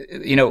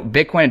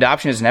Bitcoin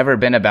adoption has never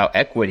been about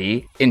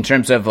equity in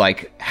terms of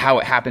like how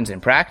it happens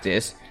in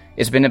practice.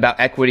 It's been about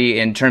equity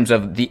in terms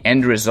of the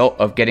end result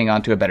of getting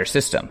onto a better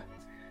system.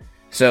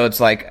 So it's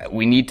like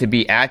we need to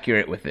be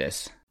accurate with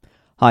this.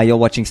 Hi, you're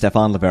watching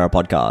Stefan Livera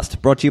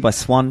podcast, brought to you by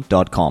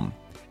swan.com.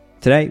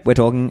 Today, we're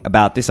talking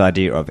about this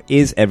idea of,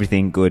 is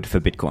everything good for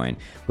Bitcoin?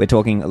 We're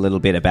talking a little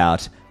bit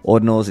about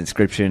ordinals,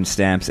 inscriptions,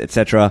 stamps,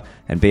 etc.,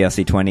 and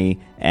BRC20,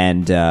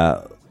 and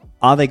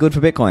are they good for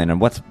Bitcoin? And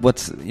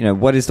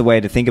what is the way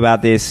to think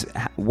about this?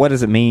 What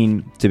does it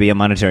mean to be a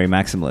monetary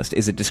maximalist?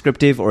 Is it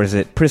descriptive or is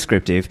it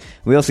prescriptive?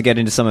 We also get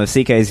into some of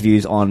CK's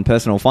views on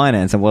personal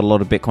finance and what a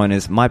lot of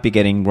Bitcoiners might be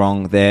getting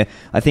wrong there.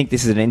 I think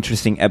this is an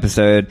interesting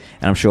episode,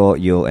 and I'm sure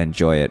you'll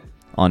enjoy it.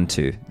 On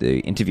to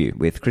the interview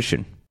with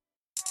Christian.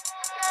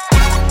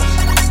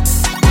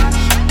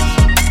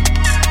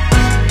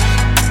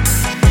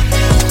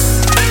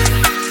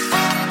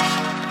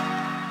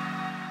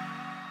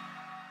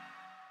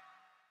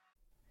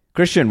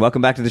 Christian,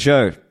 welcome back to the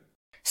show.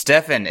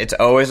 Stefan, it's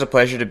always a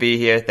pleasure to be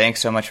here. Thanks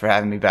so much for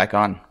having me back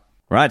on.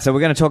 Right, so we're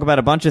going to talk about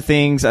a bunch of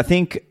things. I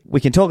think we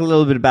can talk a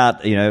little bit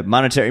about,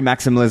 monetary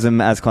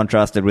maximalism as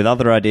contrasted with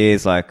other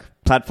ideas like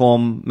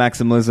platform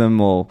maximalism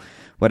or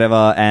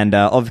whatever. And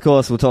of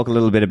course, we'll talk a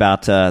little bit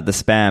about the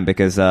spam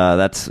because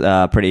that's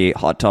a pretty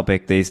hot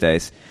topic these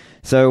days.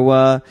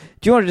 So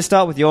do you want to just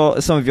start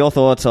with some of your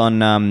thoughts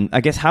on,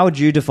 I guess, how would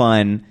you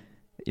define,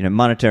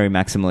 monetary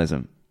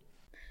maximalism?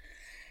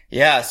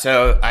 Yeah,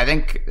 so I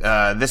think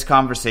this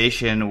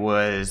conversation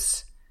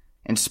was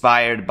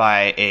inspired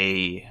by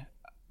a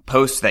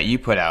post that you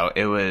put out.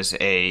 It was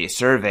a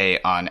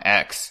survey on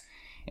X,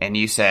 and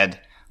you said,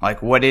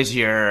 like, what is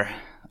your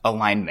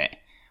alignment?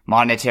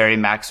 Monetary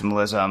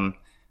maximalism,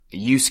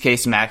 use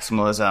case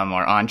maximalism,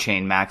 or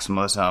on-chain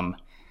maximalism,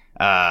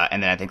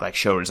 and then I think, like,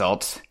 show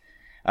results.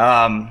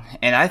 And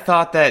I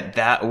thought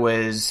that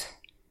was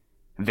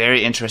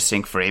very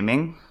interesting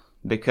framing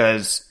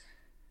because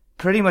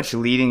pretty much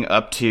leading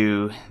up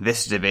to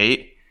this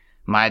debate,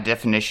 my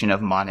definition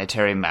of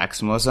monetary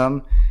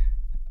maximalism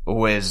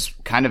was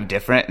kind of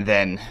different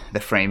than the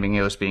framing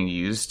it was being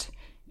used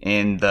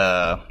in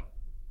the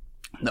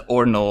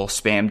ordinal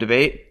spam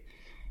debate.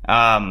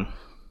 I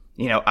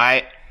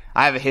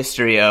have a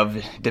history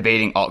of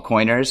debating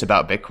altcoiners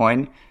about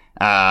Bitcoin.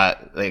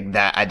 Like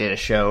that, I did a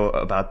show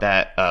about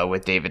that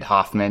with David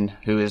Hoffman,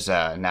 who is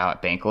now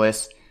at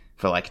Bankless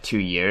for like 2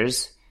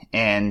 years,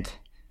 and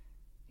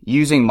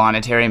using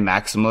monetary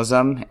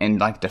maximalism and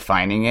like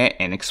defining it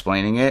and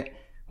explaining it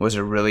was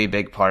a really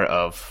big part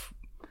of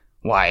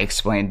why I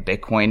explained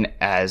Bitcoin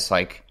as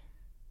like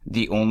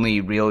the only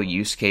real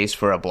use case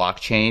for a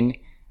blockchain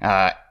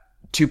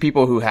to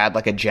people who had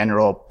like a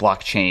general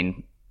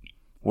blockchain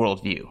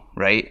worldview,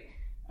 right?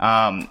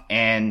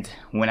 And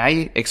when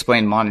I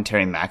explained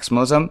monetary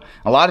maximalism,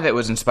 a lot of it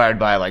was inspired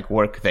by like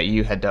work that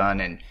you had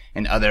done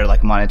and other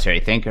like monetary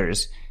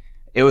thinkers.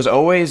 It was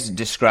always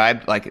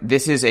described like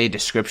this is a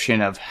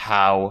description of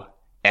how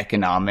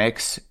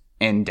economics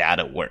and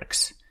data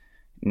works,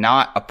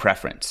 not a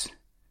preference,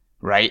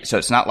 right? So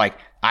it's not like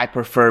I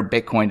prefer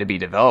Bitcoin to be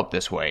developed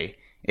this way.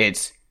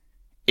 It's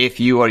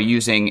if you are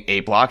using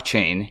a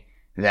blockchain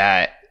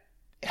that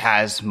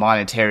has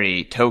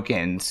monetary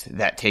tokens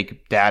that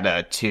take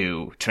data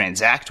to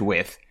transact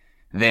with,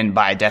 then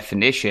by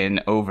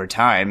definition, over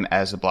time,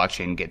 as the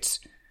blockchain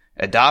gets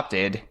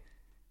adopted,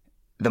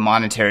 the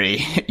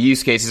monetary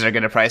use cases are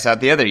going to price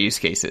out the other use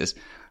cases.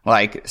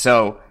 Like,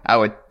 so I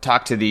would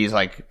talk to these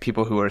like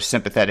people who are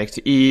sympathetic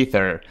to ETH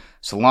or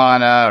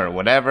Solana or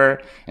whatever.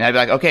 And I'd be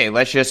like, okay,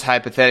 let's just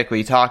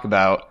hypothetically talk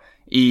about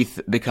ETH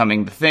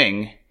becoming the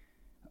thing.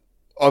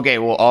 Okay,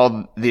 well,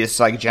 all this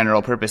like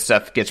general purpose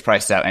stuff gets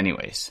priced out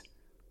anyways,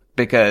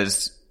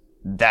 because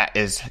that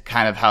is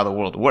kind of how the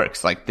world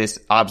works. Like this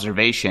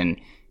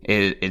observation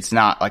it's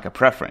not like a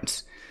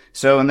preference.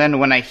 So, and then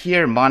when I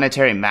hear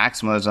monetary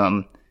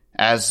maximalism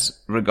as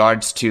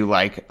regards to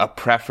like a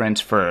preference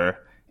for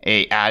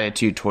a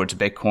attitude towards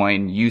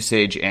Bitcoin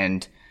usage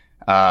and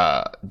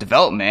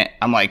development,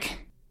 I'm like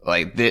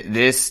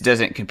this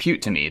doesn't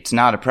compute to me. It's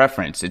not a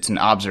preference. It's an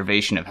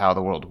observation of how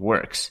the world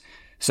works.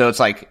 So it's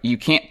like you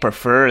can't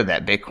prefer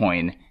that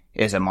Bitcoin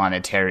is a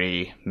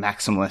monetary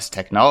maximalist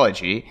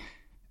technology.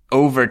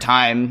 Over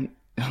time,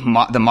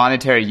 the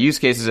monetary use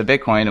cases of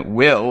Bitcoin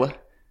will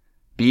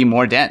be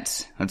more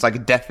dense. It's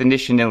like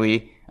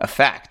definitionally a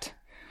fact.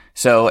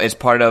 So it's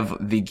part of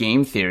the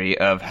game theory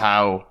of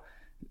how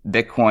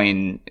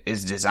Bitcoin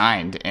is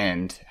designed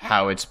and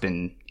how it's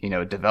been,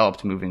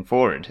 developed moving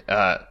forward,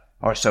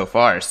 or so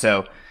far.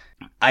 So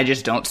I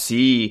just don't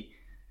see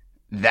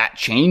that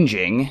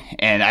changing,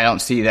 and I don't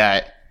see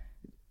that,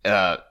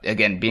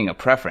 again, being a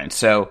preference.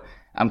 So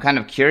I'm kind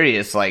of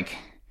curious, like,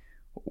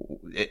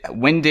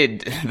 when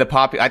did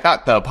I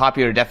thought the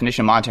popular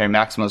definition of monetary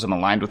maximalism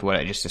aligned with what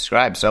I just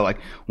described. So like,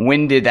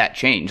 when did that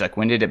change? Like,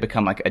 when did it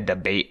become like a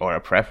debate or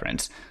a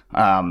preference?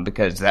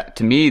 Because that,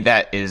 to me,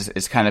 that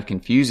is kind of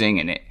confusing,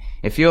 and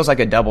it feels like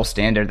a double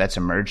standard that's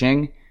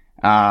emerging,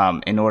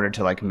 in order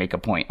to like make a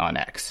point on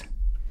X.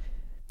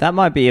 That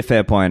might be a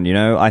fair point.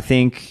 I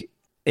think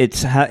it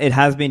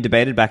has been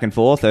debated back and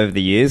forth over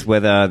the years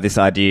whether this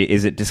idea,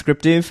 is it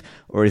descriptive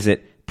or is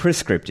it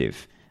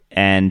prescriptive?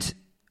 And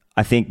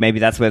I think maybe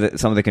that's where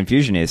some of the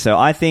confusion is. So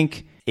I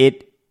think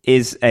it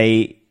is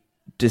a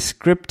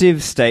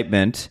descriptive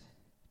statement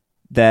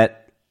that,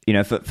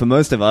 for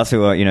most of us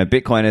who are,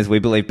 Bitcoiners, we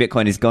believe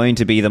Bitcoin is going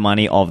to be the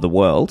money of the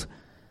world.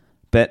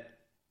 But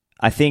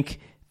I think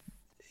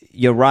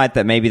you're right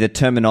that maybe the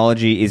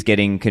terminology is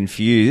getting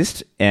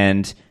confused,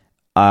 and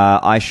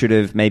I should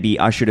have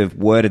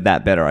worded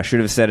that better. I should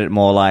have said it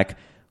more like,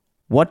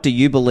 what do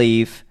you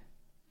believe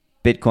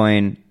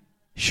Bitcoin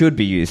should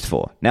be used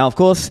for? Now, of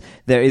course,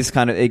 there is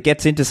it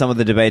gets into some of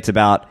the debates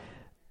about,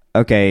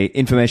 okay,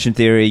 information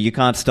theory, you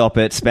can't stop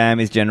it. Spam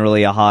is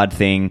generally a hard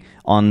thing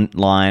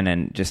online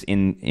and just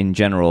in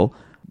general.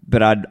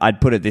 But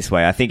I'd put it this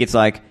way. I think it's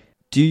like,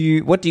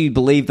 what do you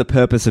believe the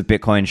purpose of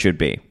Bitcoin should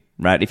be,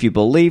 right? If you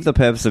believe the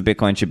purpose of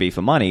Bitcoin should be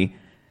for money,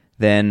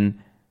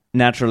 then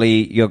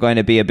naturally you're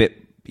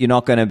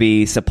not going to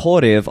be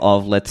supportive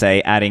of, let's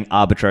say, adding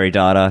arbitrary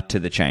data to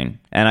the chain.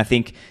 And I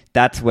think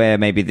that's where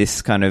maybe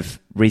this kind of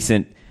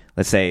recent,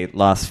 let's say,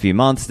 last few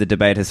months, the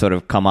debate has sort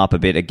of come up a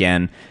bit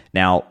again.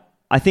 Now,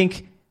 I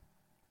think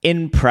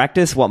in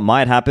practice, what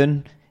might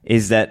happen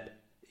is that,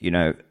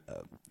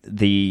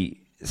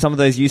 some of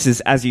those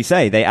uses, as you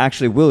say, they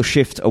actually will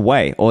shift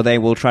away, or they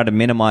will try to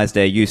minimize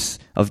their use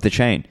of the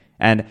chain.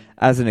 And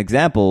as an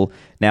example,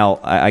 now,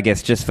 I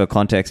guess just for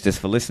context, just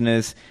for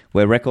listeners,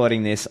 we're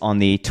recording this on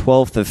the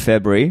 12th of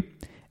February.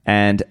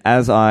 And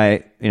as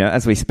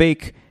we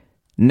speak,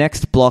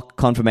 next block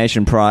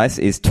confirmation price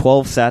is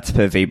 12 sats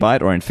per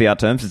VByte, or in fiat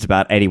terms, it's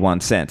about 81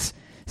 cents.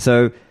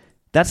 So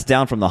that's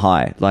down from the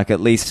high. Like, at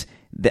least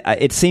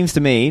it seems to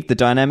me, the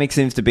dynamic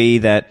seems to be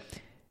that,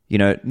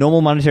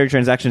 normal monetary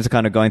transactions are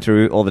kind of going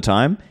through all the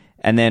time.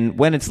 And then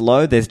when it's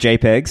low, there's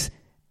JPEGs.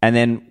 And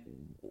then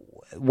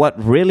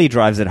what really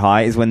drives it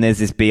high is when there's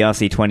this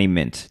BRC20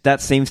 mint. That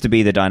seems to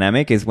be the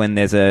dynamic, is when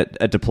there's a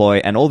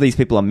deploy and all these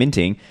people are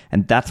minting,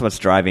 and that's what's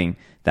driving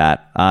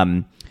that.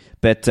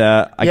 But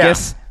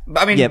here's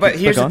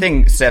the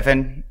thing,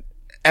 Stefan.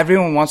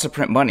 Everyone wants to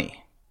print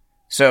money.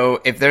 So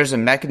if there's a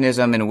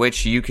mechanism in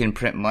which you can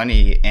print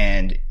money,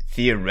 and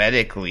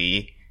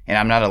theoretically, and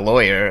I'm not a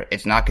lawyer,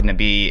 it's not going to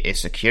be a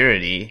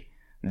security,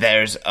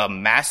 there's a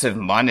massive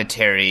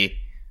monetary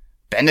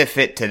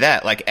benefit to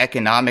that, like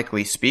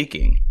economically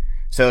speaking.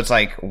 So it's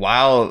like,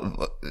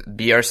 while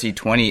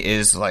BRC20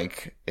 is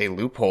like a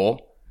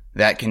loophole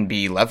that can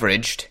be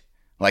leveraged,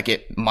 like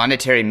it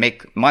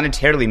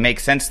monetarily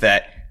makes sense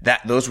that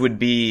those would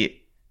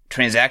be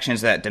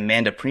transactions that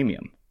demand a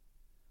premium.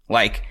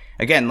 Like,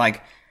 again,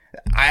 like,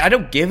 I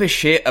don't give a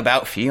shit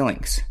about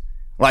feelings.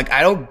 Like,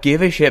 I don't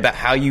give a shit about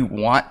how you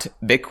want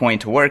Bitcoin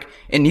to work,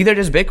 and neither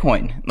does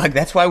Bitcoin. Like,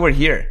 that's why we're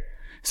here.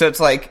 So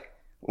it's like,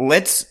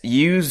 let's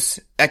use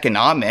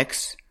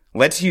economics,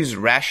 let's use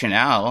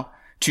rationale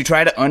to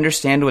try to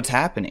understand what's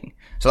happening.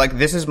 So, like,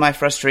 this is my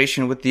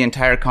frustration with the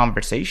entire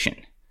conversation.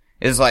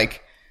 Is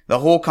like, the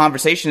whole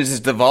conversation is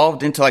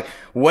devolved into like,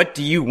 what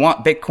do you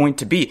want Bitcoin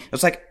to be?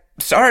 It's like,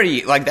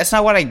 sorry, like, that's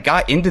not what I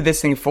got into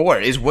this thing for,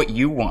 is what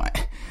you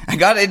want. I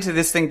got into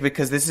this thing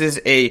because this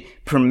is a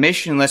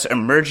permissionless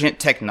emergent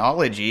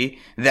technology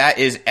that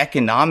is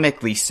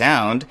economically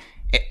sound.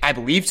 I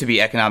believe to be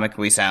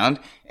economically sound,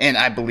 and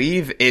I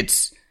believe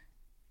its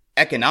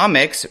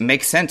economics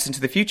make sense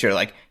into the future.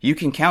 Like, you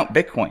can count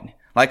Bitcoin.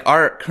 Like,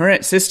 our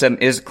current system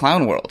is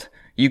clown world.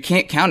 You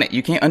can't count it.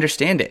 You can't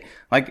understand it.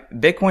 Like,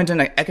 Bitcoin's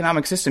an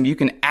economic system you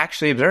can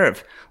actually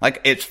observe.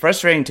 Like, it's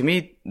frustrating to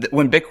me that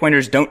when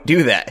Bitcoiners don't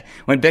do that.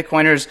 When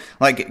Bitcoiners,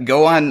 like,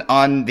 go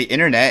on the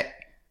internet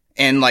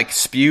and, like,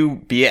 spew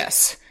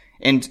BS.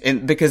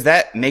 And because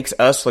that makes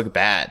us look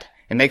bad.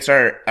 It makes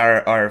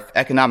our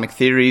economic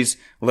theories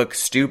look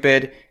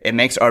stupid. It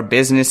makes our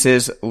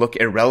businesses look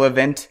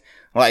irrelevant.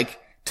 Like,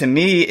 to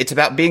me, it's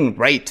about being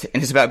right,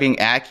 and it's about being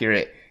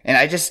accurate. And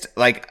I just,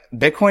 like,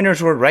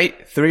 Bitcoiners were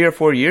right 3 or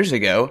 4 years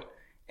ago.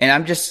 And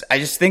I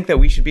just think that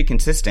we should be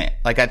consistent.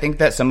 Like, I think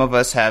that some of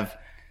us have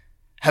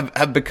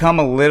become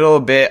a little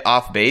bit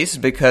off base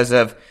because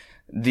of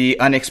the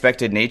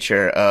unexpected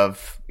nature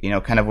of,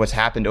 kind of what's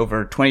happened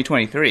over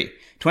 2023.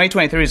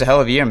 2023 is a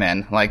hell of a year,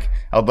 man. Like,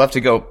 I would love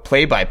to go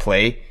play by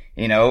play,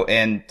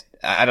 and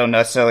I don't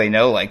necessarily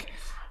know, like,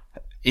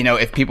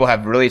 if people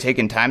have really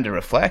taken time to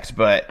reflect,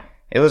 but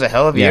it was a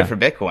hell of a year for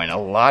Bitcoin. A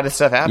lot of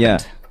stuff happened. Yeah.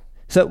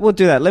 So we'll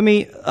do that. Let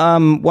me,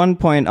 one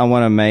point I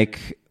want to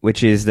make,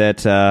 which is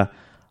that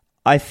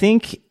I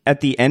think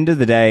at the end of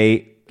the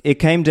day, it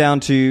came down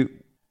to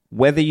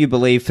whether you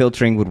believe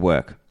filtering would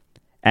work.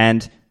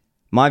 And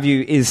my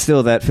view is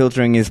still that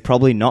filtering is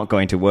probably not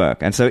going to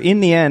work. And so in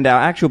the end,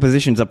 our actual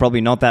positions are probably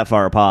not that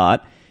far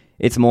apart.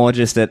 It's more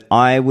just that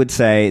I would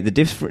say the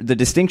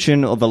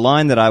distinction, or the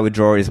line that I would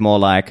draw, is more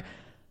like,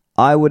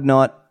 I would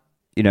not,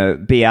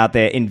 be out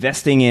there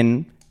investing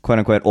in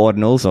quote-unquote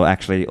ordinals, or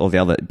actually all the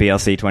other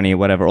BRC20 or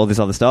whatever, all this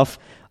other stuff.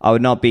 I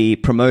would not be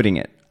promoting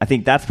it. I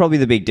think that's probably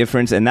the big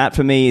difference, and that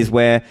for me is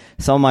where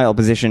some of my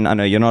opposition, I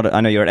know you're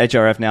at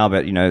HRF now,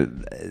 but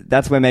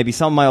that's where maybe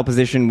some of my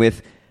opposition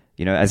with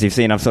as you've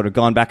seen, I've sort of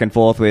gone back and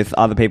forth with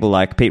other people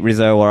like Pete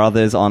Rizzo or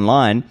others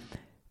online,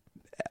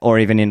 or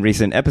even in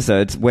recent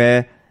episodes,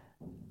 where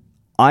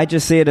I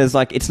just see it as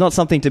like, it's not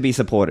something to be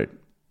supported.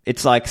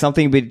 It's like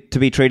something to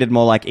be treated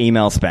more like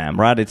email spam,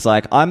 right? It's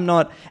like, I'm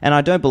not, and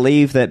I don't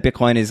believe that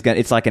Bitcoin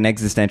it's like an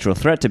existential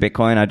threat to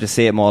Bitcoin. I just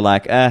see it more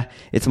like,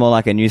 it's more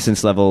like a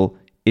nuisance level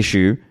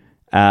issue.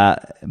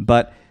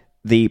 But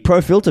the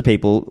pro-filter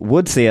people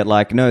would see it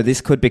like, no,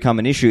 this could become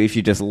an issue if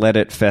you just let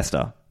it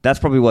fester. That's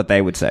probably what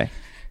they would say.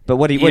 But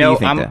what do you think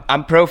there?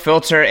 I'm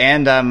pro-filter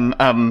and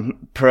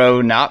I'm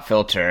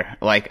pro-not-filter.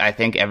 Like, I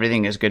think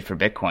everything is good for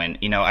Bitcoin.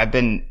 I've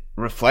been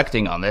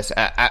reflecting on this.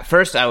 At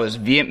first, I was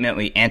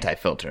vehemently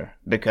anti-filter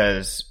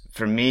because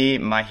for me,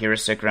 my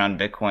heuristic around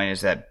Bitcoin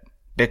is that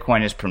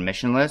Bitcoin is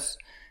permissionless,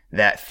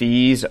 that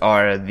fees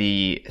are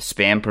the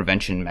spam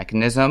prevention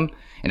mechanism.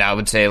 And I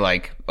would say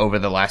like over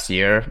the last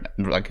year,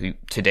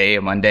 like today,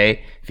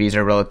 Monday, fees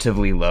are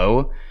relatively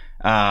low.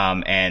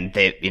 And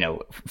they,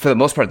 for the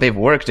most part, they've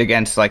worked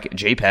against like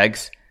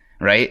JPEGs,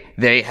 right?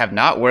 They have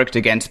not worked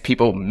against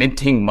people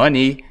minting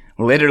money,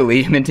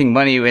 literally minting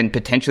money and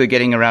potentially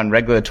getting around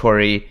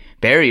regulatory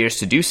barriers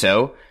to do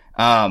so.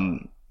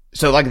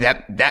 So like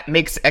that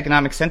makes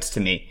economic sense to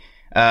me.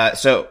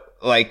 So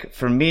like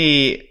for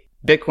me,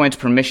 Bitcoin's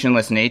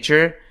permissionless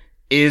nature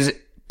is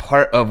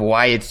part of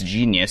why it's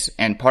genius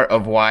and part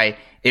of why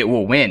it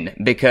will win,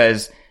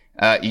 because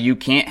you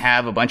can't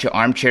have a bunch of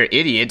armchair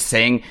idiots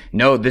saying,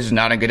 no, this is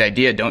not a good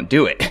idea, don't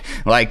do it.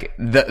 Like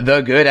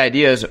the good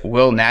ideas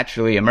will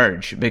naturally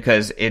emerge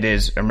because it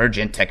is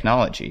emergent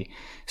technology.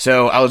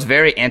 So I was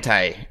very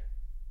anti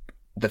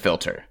the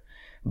filter.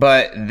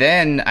 But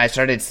then I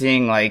started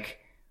seeing like,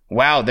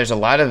 wow, there's a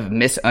lot of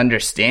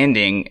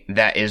misunderstanding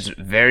that is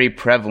very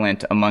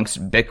prevalent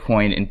amongst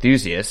Bitcoin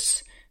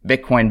enthusiasts,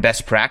 Bitcoin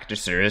best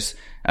practicers,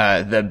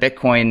 the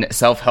Bitcoin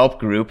self-help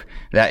group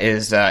that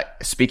is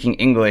speaking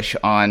English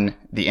on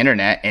the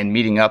internet and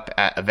meeting up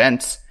at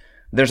events.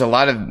 There's a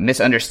lot of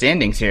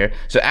misunderstandings here.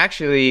 So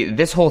actually,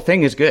 this whole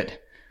thing is good.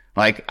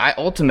 Like, I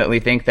ultimately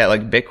think that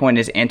like Bitcoin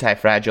is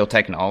anti-fragile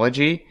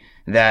technology,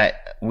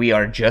 that we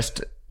are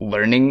just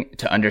learning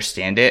to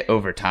understand it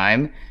over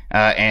time,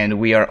 and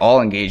we are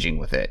all engaging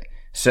with it.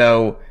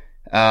 So,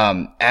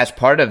 as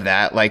part of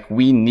that, like,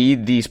 we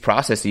need these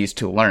processes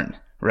to learn,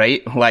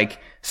 right? Like,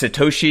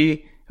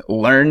 Satoshi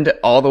learned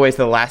all the way to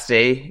the last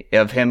day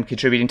of him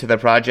contributing to the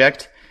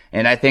project.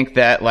 And I think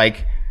that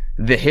like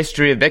the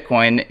history of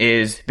Bitcoin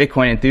is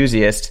Bitcoin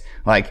enthusiasts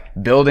like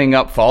building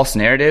up false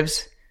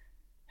narratives,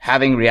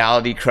 having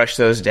reality crush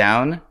those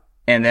down,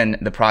 and then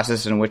the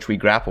process in which we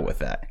grapple with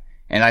that.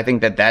 And I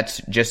think that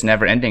that's just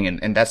never ending,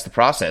 and that's the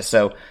process.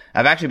 So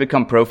I've actually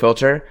become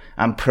pro-filter.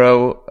 I'm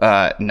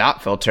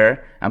not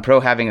filter. I'm pro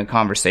having a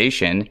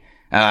conversation.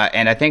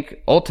 And I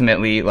think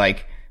ultimately,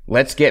 like,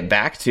 let's get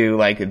back to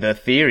like the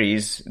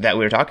theories that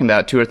we were talking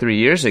about 2 or 3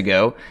 years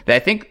ago that I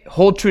think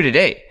hold true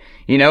today.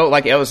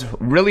 Like, it was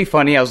really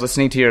funny. I was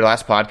listening to your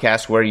last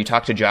podcast where you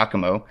talked to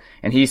Giacomo,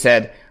 and he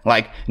said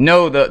like,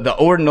 no, the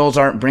ordinals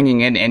aren't bringing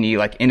in any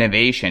like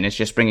innovation. It's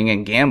just bringing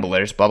in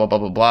gamblers, blah, blah, blah,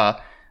 blah,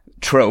 blah,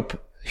 trope.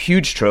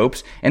 Huge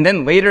tropes. And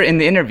then later in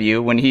the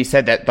interview, when he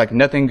said that like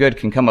nothing good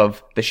can come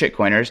of the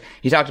shitcoiners,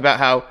 he talked about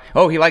how,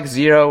 he likes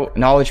zero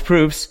knowledge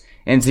proofs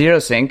and zero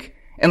sync.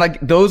 And like,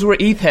 those were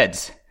ETH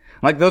heads.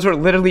 Like, those were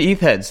literally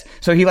ETH heads.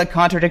 So he like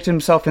contradicted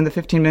himself in the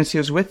 15 minutes he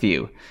was with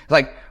you.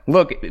 Like,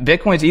 look,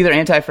 Bitcoin's either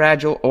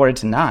anti-fragile or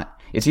it's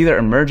not. It's either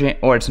emergent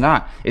or it's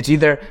not. It's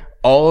either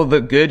all the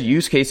good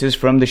use cases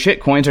from the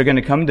shitcoins are going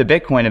to come to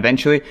Bitcoin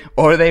eventually,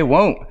 or they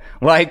won't.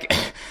 Like,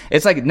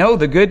 it's like, no,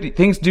 the good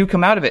things do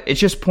come out of it. It's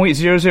just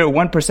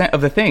 0.001%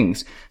 of the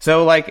things.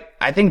 So like,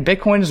 I think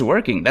Bitcoin is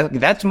working.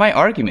 That's my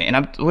argument. And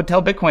I would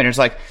tell Bitcoiners,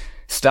 like,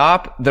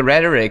 stop the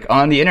rhetoric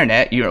on the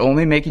internet. You're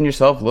only making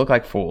yourself look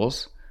like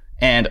fools.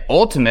 And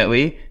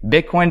ultimately,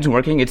 Bitcoin's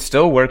working. It's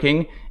still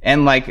working.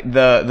 And like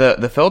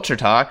the filter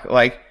talk,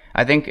 like,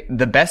 I think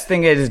the best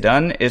thing it has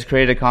done is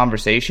create a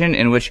conversation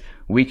in which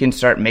we can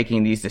start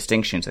making these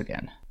distinctions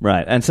again.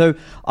 Right. And so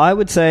I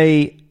would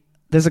say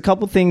there's a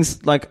couple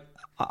things, like,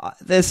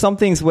 there's some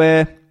things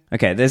where,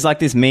 okay, there's like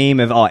this meme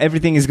of,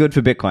 everything is good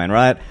for Bitcoin,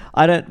 right?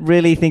 I don't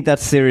really think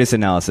that's serious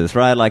analysis,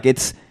 right? Like,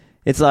 it's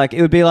like,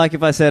 it would be like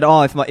if I said,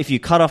 if you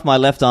cut off my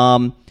left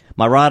arm,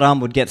 my right arm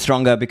would get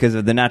stronger because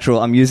of the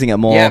natural, I'm using it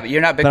more. Yeah, but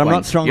you're not Bitcoin. But I'm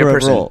not stronger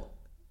overall.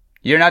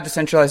 You're not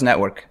decentralized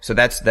network. So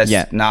that's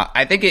not,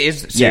 I think it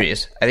is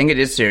serious. Yeah. I think it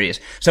is serious.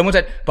 Someone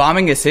said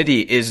bombing a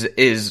city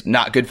is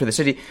not good for the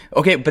city.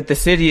 Okay, but the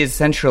city is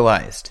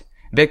centralized.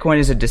 Bitcoin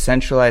is a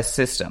decentralized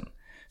system.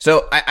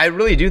 So I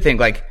really do think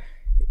like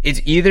it's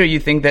either you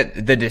think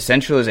that the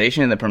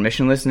decentralization and the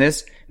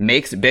permissionlessness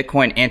makes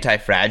Bitcoin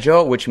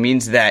anti-fragile, which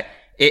means that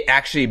it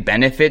actually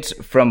benefits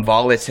from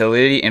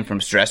volatility and from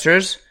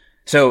stressors.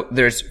 So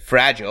there's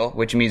fragile,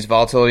 which means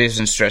volatilities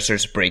and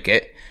stressors break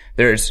it.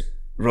 There's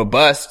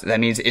robust, that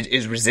means it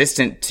is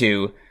resistant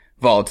to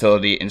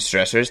volatility and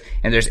stressors.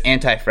 And there's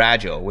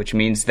anti-fragile, which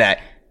means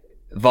that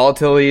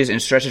volatilities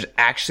and stresses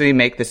actually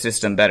make the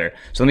system better.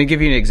 So let me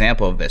give you an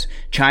example of this.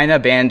 China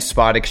bans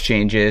spot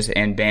exchanges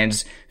and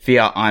bans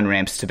fiat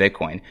on-ramps to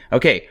Bitcoin.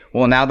 Okay,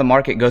 well now the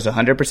market goes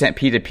 100%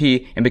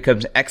 P2P and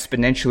becomes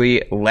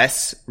exponentially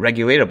less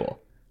regulatable,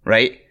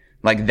 right?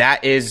 Like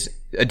that is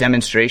a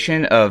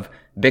demonstration of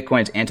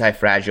Bitcoin's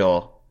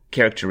anti-fragile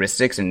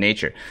characteristics and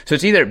nature. So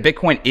it's either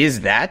Bitcoin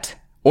is that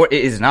or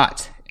it is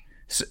not.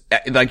 So,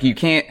 like you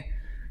can't,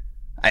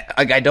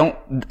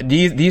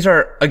 these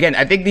are, again,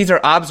 I think these are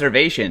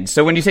observations.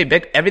 So when you say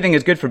everything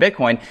is good for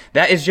Bitcoin,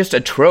 that is just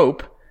a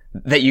trope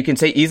that you can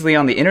say easily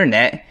on the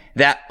internet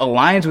that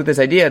aligns with this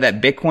idea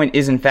that Bitcoin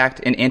is in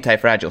fact an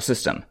anti-fragile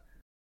system.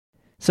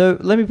 So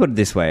let me put it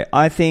this way.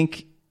 I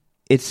think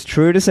it's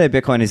true to say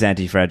Bitcoin is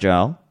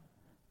anti-fragile,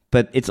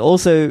 but it's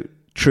also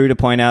true to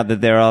point out that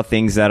there are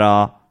things that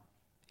are,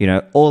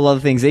 all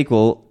other things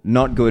equal,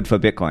 not good for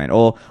Bitcoin.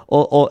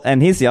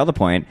 And here's the other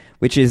point,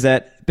 which is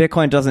that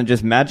Bitcoin doesn't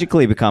just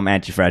magically become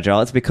anti-fragile.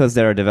 It's because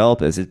there are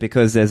developers. It's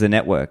because there's a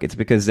network. It's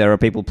because there are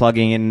people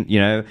plugging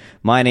in,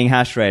 mining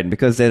hash rate, and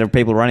because there are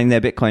people running their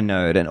Bitcoin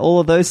node, and all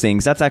of those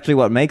things. That's actually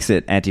what makes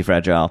it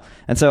anti-fragile.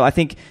 And so I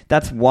think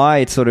that's why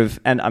it's sort of,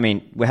 and I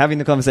mean, we're having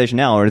the conversation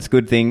now, or it's a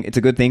good thing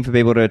for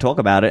people to talk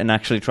about it and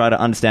actually try to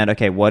understand,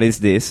 okay, what is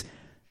this,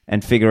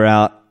 and figure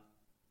out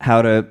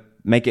how to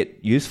make it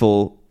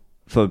useful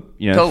for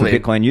totally. For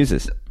Bitcoin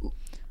users.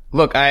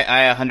 Look,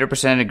 I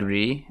 100%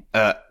 agree.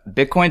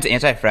 Bitcoin's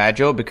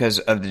anti-fragile because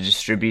of the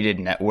distributed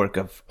network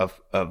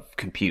of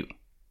compute.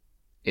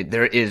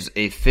 There is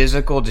a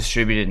physical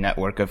distributed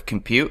network of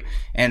compute,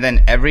 and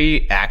then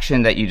every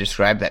action that you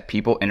describe that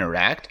people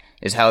interact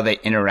is how they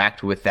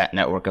interact with that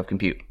network of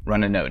compute.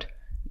 Run a node.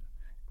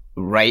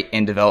 Write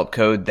and develop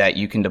code that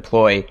you can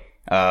deploy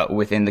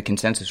within the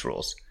consensus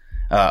rules.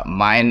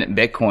 Mine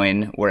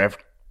Bitcoin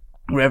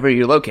wherever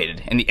you're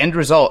located. And the end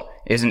result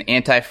is an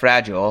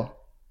anti-fragile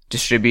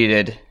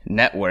distributed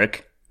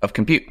network of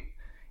compute.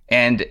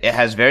 And it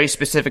has very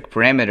specific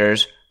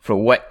parameters for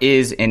what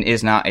is and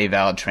is not a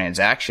valid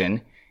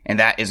transaction. And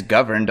that is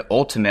governed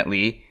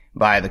ultimately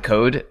by the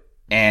code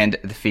and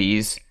the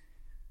fees.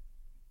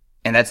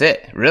 And that's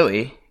it,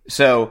 really.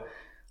 So,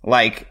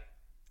 I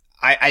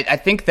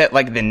think that,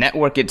 the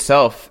network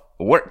itself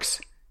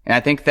works. And I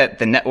think that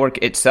the network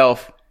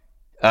itself,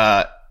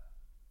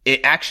 it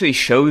actually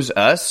shows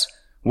us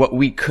what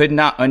we could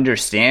not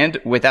understand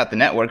without the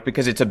network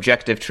because it's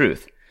objective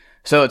truth.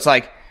 So it's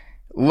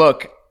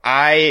look,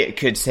 I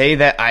could say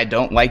that I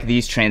don't like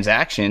these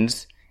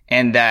transactions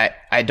and that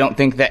I don't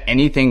think that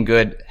anything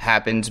good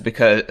happens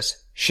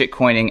because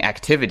shitcoining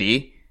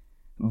activity.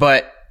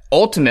 But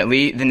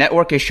ultimately, the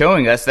network is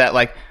showing us that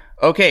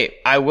okay,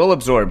 I will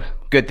absorb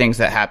good things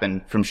that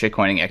happen from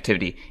shitcoining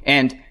activity.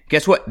 And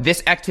guess what?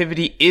 This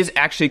activity is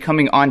actually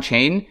coming on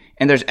chain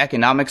and there's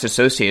economics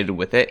associated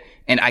with it.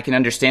 And I can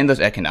understand those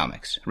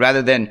economics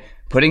rather than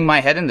putting my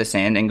head in the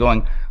sand and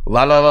going,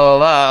 la, la, la,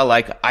 la,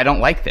 la, I don't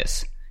like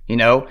this,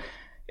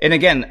 And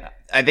again,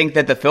 I think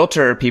that the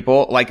filter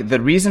people,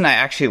 the reason I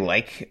actually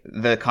like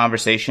the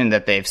conversation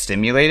that they've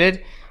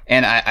stimulated,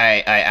 and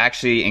I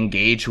actually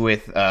engage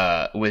with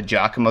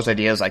Giacomo's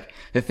ideas,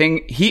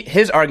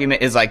 his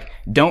argument is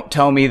don't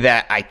tell me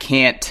that I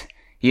can't,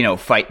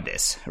 fight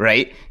this,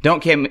 right?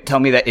 Don't tell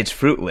me that it's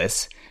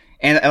fruitless.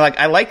 And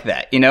I like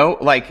that,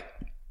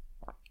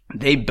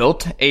 they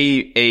built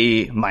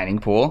a mining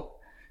pool.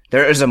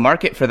 There is a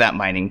market for that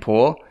mining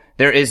pool.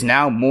 There is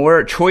now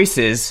more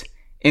choices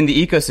in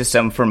the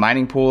ecosystem for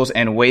mining pools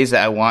and ways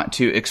that I want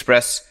to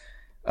express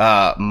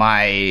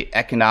my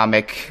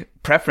economic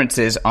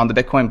preferences on the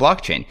Bitcoin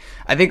blockchain.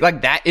 I think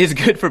that is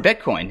good for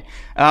Bitcoin.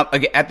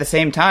 At the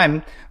same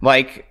time,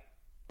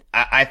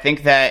 I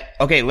think that,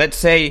 okay, let's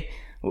say,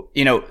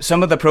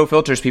 some of the pro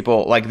filters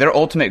people, their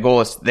ultimate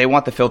goal is they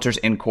want the filters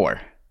in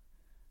core.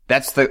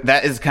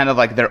 That is kind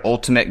of their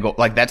ultimate goal.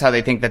 That's how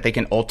they think that they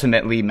can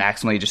ultimately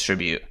maximally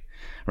distribute,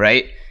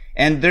 right?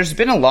 And there's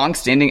been a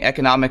long-standing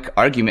economic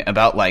argument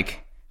about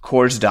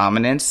core's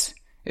dominance,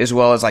 as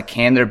well as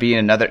can there be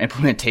another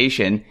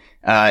implementation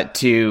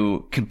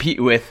to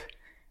compete with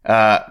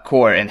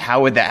core, and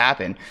how would that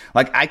happen?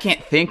 I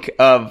can't think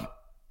of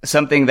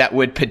something that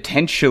would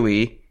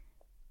potentially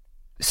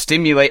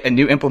stimulate a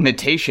new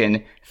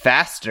implementation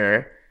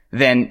faster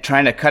than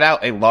trying to cut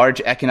out a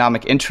large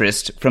economic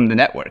interest from the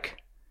network.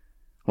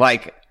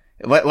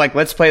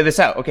 Let's play this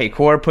out. Okay,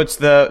 core puts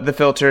the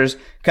filters,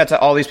 cuts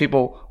out all these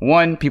people.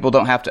 People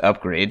don't have to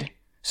upgrade.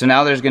 So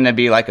now there's going to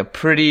be a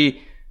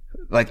pretty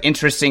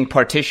interesting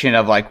partition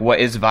of what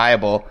is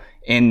viable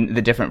in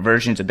the different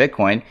versions of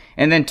Bitcoin.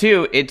 And then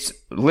 2, it's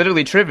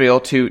literally trivial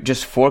to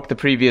just fork the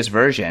previous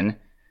version.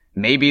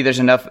 Maybe there's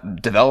enough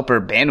developer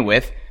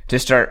bandwidth to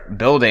start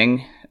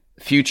building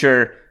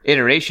future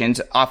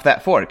iterations off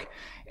that fork.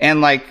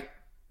 And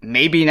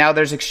maybe now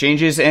there's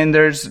exchanges and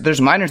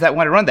there's miners that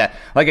want to run that.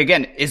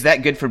 Again, is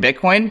that good for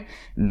Bitcoin?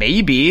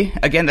 Maybe.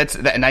 Again, that's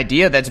an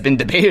idea that's been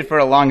debated for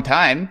a long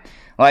time.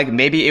 Like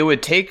maybe it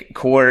would take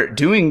Core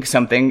doing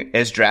something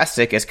as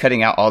drastic as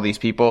cutting out all these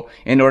people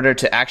in order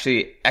to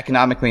actually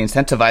economically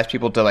incentivize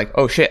people to like,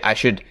 oh shit, I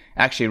should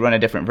actually run a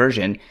different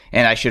version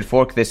and I should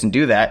fork this and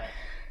do that.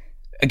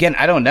 Again,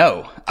 I don't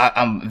know.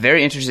 I'm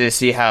very interested to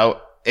see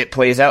how it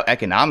plays out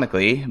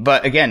economically.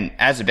 But again,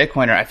 as a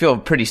Bitcoiner, I feel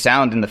pretty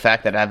sound in the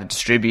fact that I have a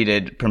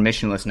distributed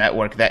permissionless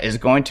network that is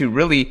going to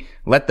really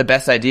let the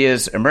best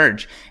ideas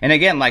emerge. And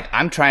again, like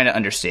I'm trying to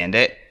understand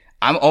it.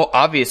 I'm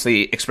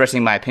obviously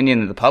expressing my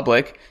opinion to the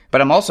public,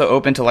 but I'm also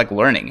open to like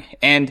learning.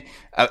 And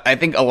I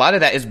think a lot of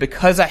that is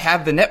because I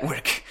have the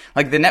network.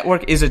 Like the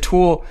network is a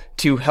tool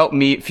to help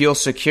me feel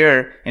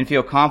secure and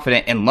feel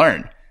confident and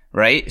learn,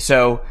 right?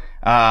 So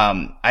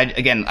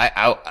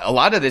a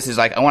lot of this is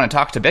like, I want to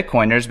talk to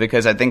Bitcoiners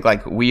because I think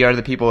like we are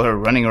the people who are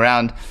running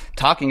around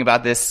talking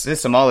about this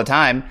system all the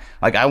time.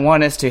 Like I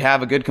want us to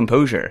have a good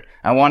composure.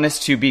 I want us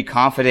to be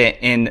confident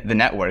in the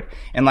network.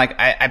 And like,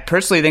 I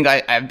personally think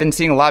I've been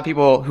seeing a lot of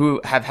people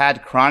who have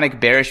had chronic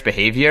bearish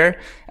behavior,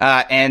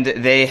 and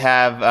they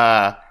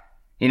have,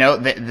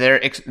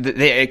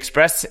 they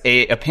express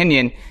a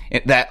opinion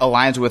that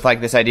aligns with like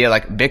this idea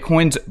like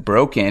Bitcoin's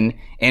broken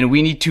and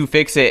we need to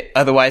fix it.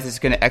 Otherwise it's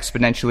going to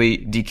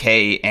exponentially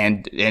decay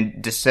and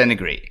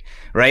disintegrate.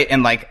 Right.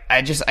 And like,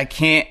 I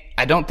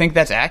don't think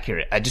that's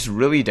accurate. I just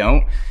really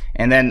don't.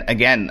 And then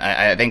again,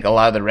 I think a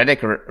lot of the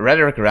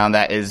rhetoric around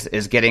that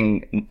is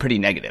getting pretty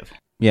negative.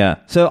 Yeah.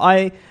 So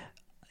I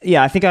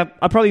think I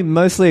probably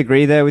mostly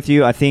agree there with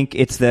you. I think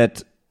it's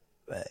that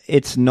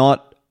it's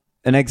not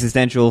an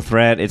existential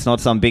threat. It's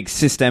not some big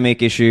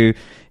systemic issue.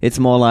 It's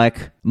more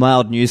like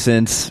mild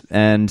nuisance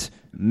and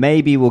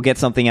maybe we'll get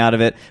something out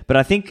of it. But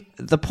I think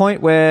the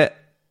point where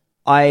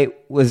I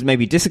was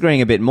maybe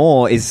disagreeing a bit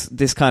more is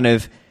this kind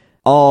of,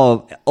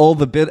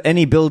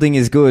 any building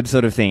is good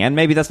sort of thing. And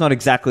maybe that's not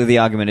exactly the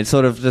argument. It's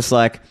sort of just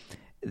like,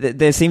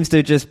 there seems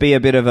to just be a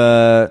bit of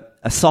a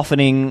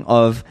softening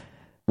of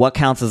what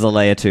counts as a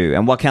layer 2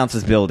 and what counts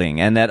as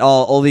building, and that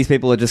all these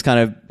people are just kind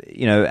of,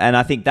 and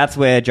I think that's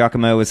where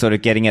Giacomo was sort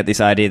of getting at this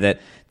idea that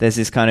there's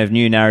this kind of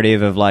new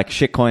narrative of like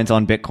shitcoins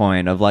on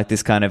Bitcoin, of like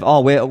this kind of,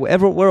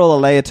 we're all a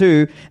layer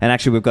 2 and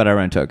actually we've got our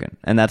own token.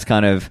 And that's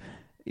kind of,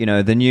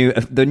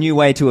 the new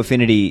way to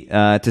affinity,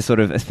 to sort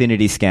of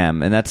affinity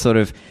scam. And that's sort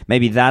of,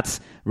 maybe that's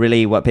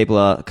really what people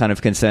are kind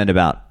of concerned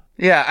about.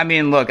 Yeah. I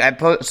mean, look, I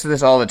post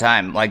this all the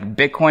time. Like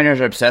Bitcoiners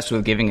are obsessed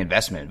with giving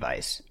investment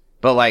advice.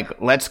 But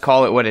like, let's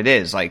call it what it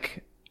is.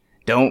 Like,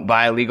 don't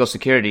buy illegal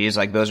securities.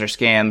 Like, those are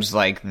scams.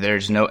 Like,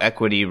 there's no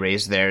equity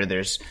raised there.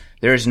 There's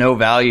no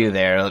value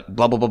there.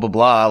 Blah, blah, blah, blah,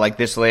 blah. Like,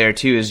 this layer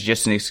 2 is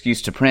just an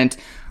excuse to print.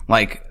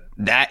 Like,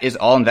 that is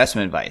all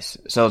investment advice.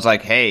 So it's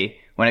like, hey,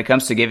 when it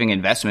comes to giving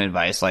investment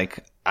advice,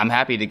 like, I'm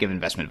happy to give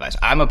investment advice.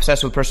 I'm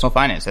obsessed with personal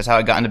finance. That's how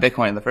I got into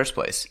Bitcoin in the first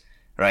place,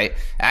 right?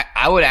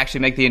 I would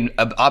actually make the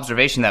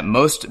observation that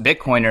most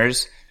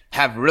Bitcoiners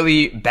have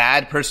really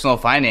bad personal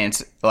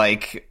finance,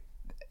 like,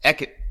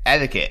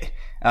 etiquette,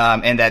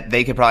 and that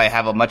they could probably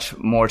have a much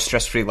more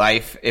stress-free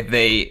life if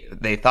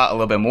they thought a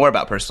little bit more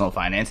about personal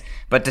finance.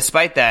 But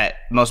despite that,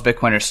 most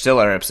Bitcoiners still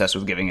are obsessed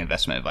with giving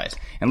investment advice.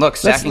 And look,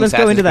 stacking let's sats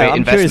go into is that. great I'm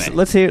investment. curious.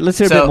 Let's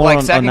hear a bit more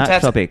on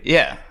that topic.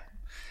 Yeah,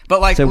 but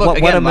like, so look, what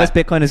again, are most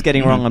Bitcoiners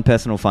getting wrong on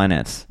personal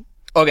finance?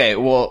 Okay,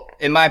 well,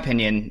 in my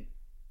opinion,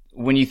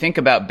 when you think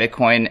about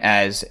Bitcoin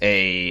as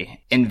a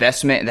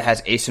investment that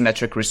has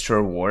asymmetric risk to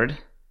reward,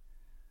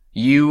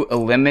 you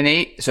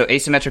eliminate, so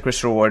asymmetric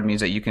risk to reward means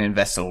that you can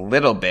invest a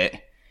little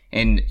bit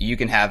and you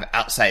can have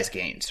outsized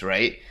gains,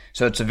 right?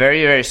 So it's a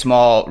very, very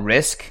small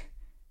risk,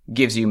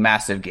 gives you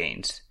massive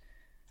gains.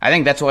 I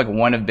think that's like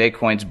one of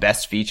Bitcoin's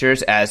best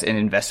features as an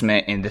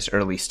investment in this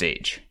early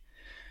stage.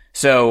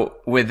 So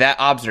with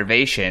that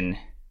observation,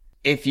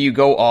 if you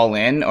go all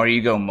in or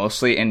you go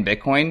mostly in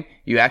Bitcoin,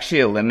 you actually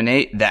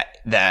eliminate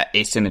that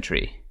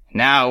asymmetry.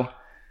 Now,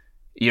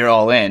 you're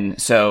all in.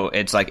 So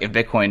it's like if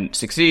Bitcoin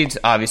succeeds,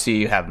 obviously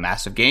you have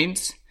massive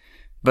gains,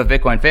 but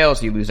if Bitcoin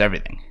fails, you lose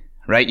everything,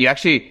 right? You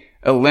actually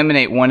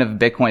eliminate one of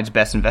Bitcoin's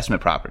best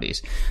investment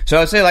properties. So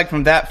I would say like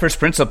from that first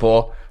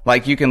principle,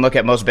 like you can look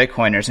at most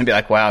Bitcoiners and be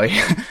like, wow,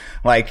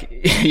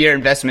 like your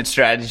investment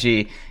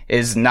strategy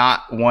is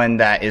not one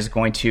that is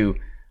going to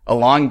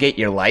elongate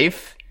your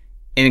life,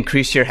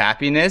 increase your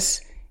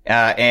happiness,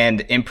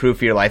 and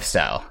improve your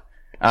lifestyle.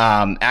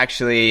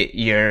 Actually,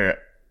 your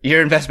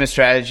investment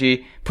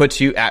strategy puts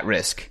you at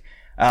risk.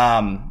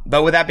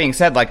 But with that being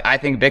said, like, I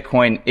think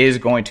Bitcoin is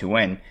going to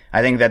win.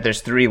 I think that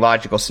there's 3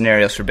 logical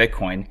scenarios for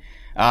Bitcoin.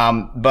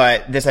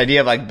 But this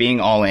idea of like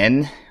being all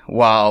in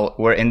while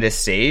we're in this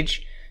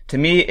stage, to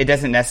me, it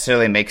doesn't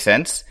necessarily make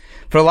sense.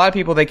 For a lot of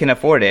people, they can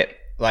afford it.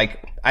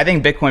 Like, I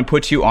think Bitcoin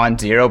puts you on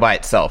zero by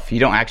itself. You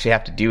don't actually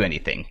have to do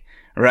anything,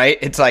 right?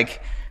 It's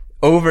like,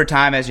 over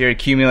time, as you're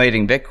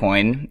accumulating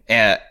Bitcoin,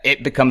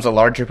 it becomes a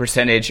larger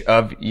percentage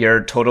of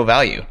your total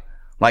value.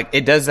 Like,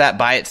 it does that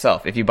by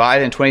itself. If you buy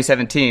it in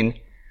 2017,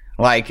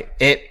 like,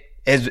 it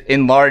is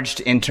enlarged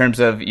in terms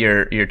of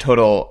your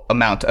total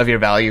amount of your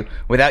value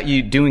without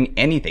you doing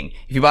anything.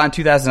 If you bought in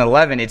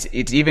 2011,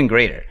 it's even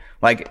greater.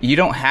 Like, you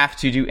don't have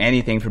to do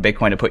anything for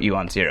Bitcoin to put you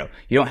on zero.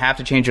 You don't have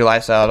to change your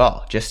lifestyle at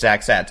all. Just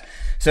stack sats.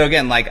 So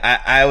again, like,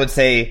 I would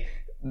say,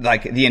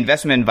 like, the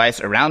investment advice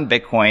around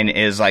Bitcoin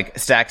is like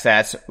stack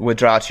sats,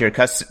 withdraw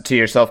to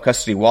your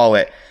self-custody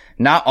wallet.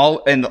 Not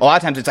all, and a lot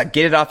of times it's like,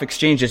 get it off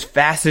exchange as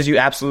fast as you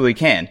absolutely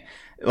can.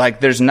 Like,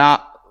 there's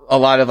not a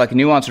lot of like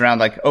nuance around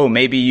like, oh,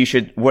 maybe you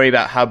should worry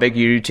about how big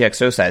your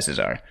UTXO sizes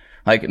are.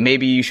 Like,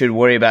 maybe you should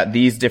worry about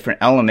these different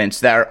elements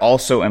that are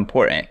also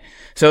important.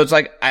 So it's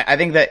like, I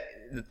think that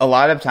a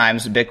lot of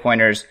times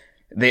Bitcoiners,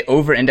 they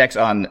over-index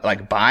on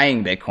like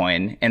buying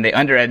Bitcoin and they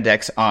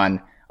under-index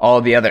on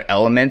all the other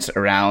elements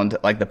around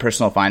like the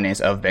personal finance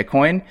of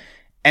Bitcoin.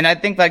 And I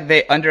think like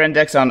they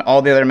under-index on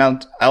all the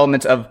other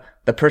elements of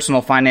the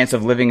personal finance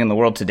of living in the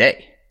world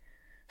today.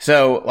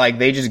 So like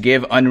they just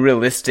give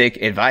unrealistic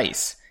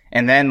advice.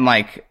 And then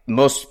like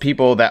most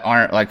people that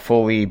aren't like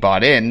fully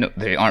bought in,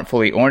 they aren't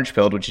fully orange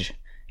pilled, which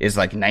is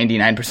like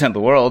 99% of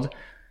the world,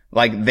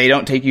 like they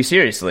don't take you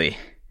seriously.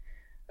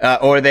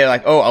 Or they're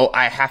like, oh,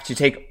 I have to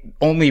take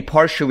only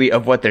partially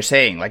of what they're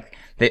saying. Like,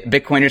 the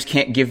Bitcoiners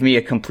can't give me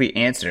a complete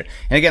answer.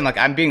 And again, like,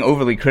 I'm being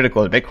overly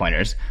critical of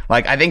Bitcoiners.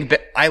 Like,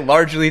 I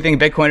largely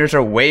think Bitcoiners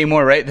are way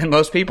more right than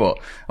most people.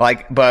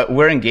 Like, but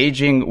we're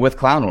engaging with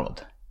Clown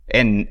World.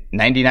 And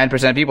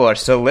 99% of people are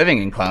still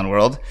living in Clown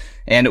World.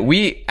 And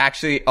we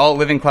actually all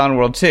live in Clown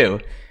World too.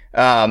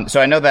 So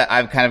I know that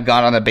I've kind of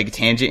gone on a big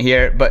tangent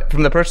here, but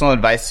from the personal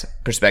advice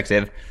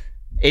perspective,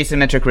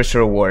 asymmetric risk to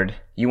reward,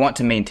 you want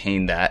to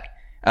maintain that.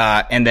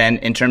 And then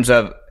in terms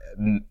of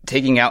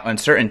taking out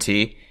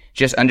uncertainty,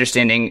 just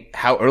understanding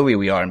how early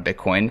we are in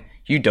Bitcoin,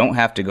 you don't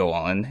have to go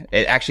all in.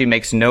 It actually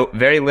makes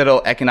very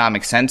little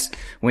economic sense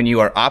when you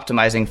are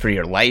optimizing for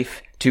your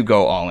life to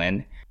go all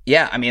in.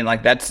 Yeah, I mean,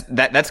 like that's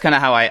kind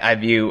of how I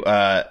view,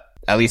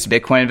 at least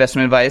Bitcoin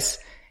investment advice.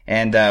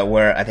 And,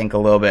 where I think a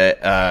little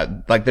bit,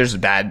 like there's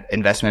bad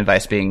investment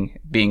advice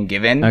being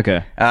given.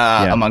 Okay.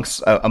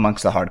 Amongst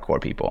the hardcore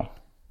people.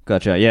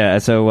 Gotcha. Yeah.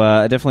 So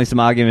definitely some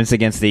arguments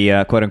against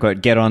the quote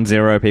unquote get on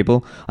zero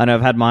people. I know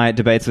I've had my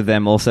debates with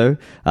them also.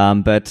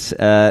 But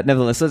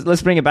nevertheless,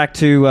 let's bring it back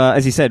to,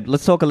 as you said,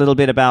 let's talk a little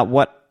bit about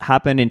what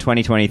happened in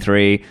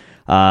 2023.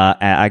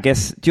 I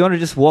guess, do you want to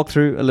just walk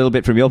through a little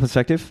bit from your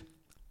perspective?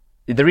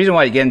 The reason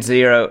why you get in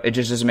zero, it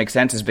just doesn't make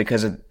sense, is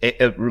because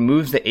it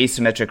removes the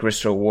asymmetric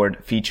risk to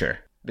reward feature.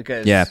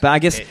 Because yeah, but I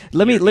guess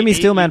let me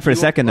steel man for a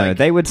second though.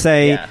 They would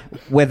say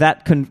we're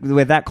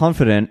that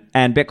confident,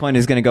 and Bitcoin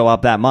is going to go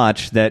up that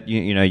much that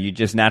you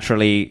just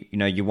naturally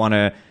you want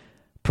to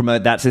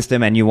promote that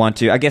system, and you want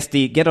to. I guess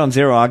the get on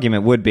zero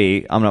argument would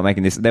be, I'm not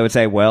making this. They would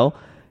say, well,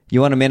 you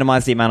want to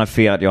minimize the amount of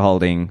fiat you're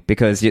holding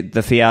because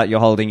the fiat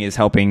you're holding is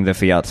helping the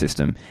fiat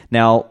system.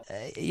 Now,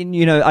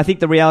 I think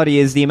the reality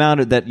is the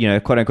amount that,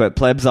 quote unquote,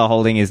 plebs are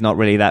holding is not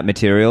really that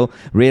material.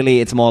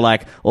 Really, it's more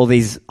like all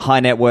these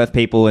high net worth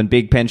people and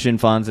big pension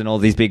funds and all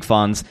these big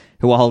funds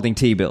who are holding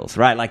T-bills,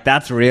 right? Like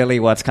that's really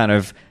what's kind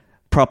of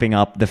propping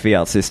up the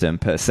fiat system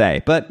per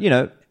se. But,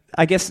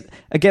 I guess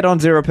a get on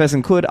zero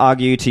person could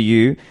argue to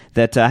you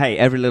that, hey,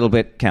 every little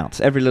bit counts.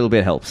 Every little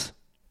bit helps.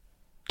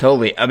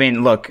 Totally. I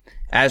mean, look,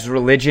 as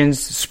religions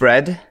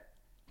spread,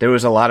 there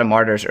was a lot of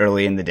martyrs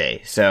early in the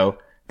day. So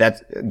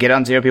that get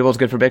on zero people is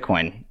good for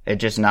Bitcoin. It's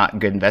just not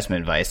good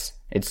investment advice.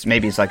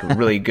 Maybe it's like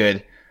really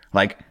good,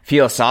 like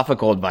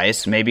philosophical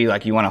advice. Maybe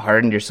like you want to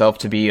harden yourself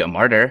to be a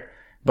martyr,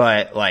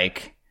 but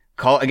like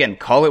call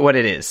it what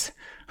it is.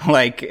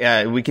 Like,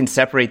 we can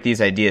separate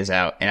these ideas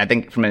out. And I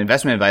think from an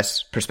investment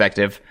advice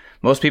perspective,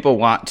 most people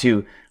want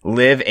to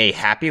live a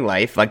happy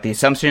life. Like the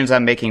assumptions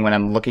I'm making when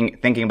I'm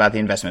thinking about the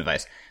investment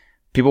advice.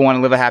 People want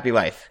to live a happy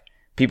life.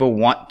 People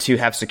want to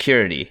have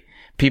security.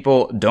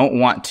 People don't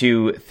want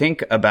to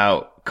think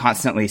about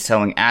constantly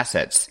selling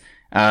assets.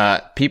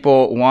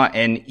 People want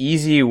an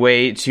easy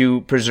way to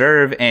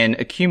preserve and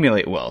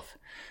accumulate wealth.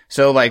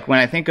 So like when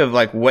I think of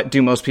like what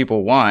do most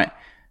people want,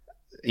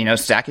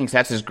 stacking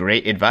sats is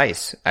great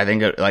advice. I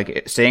think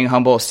like staying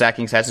humble,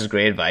 stacking sats is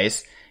great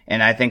advice.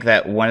 And I think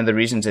that one of the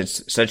reasons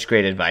it's such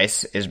great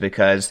advice is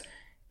because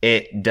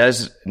it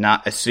does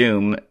not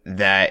assume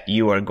that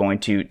you are going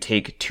to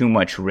take too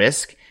much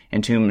risk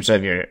in terms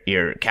of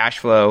your cash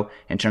flow,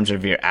 in terms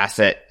of your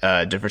asset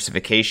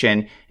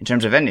diversification, in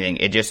terms of anything.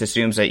 It just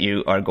assumes that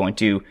you are going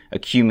to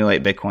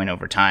accumulate Bitcoin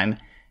over time.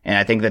 And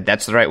I think that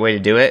that's the right way to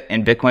do it.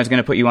 And Bitcoin is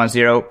going to put you on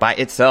zero by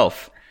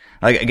itself.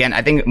 Like, again,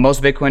 I think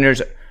most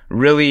Bitcoiners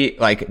really,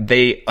 like,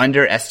 they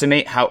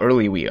underestimate how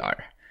early we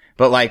are.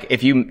 But like,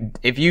 if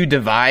you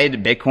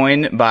divide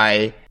Bitcoin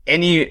by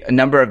any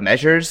number of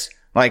measures,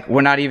 like,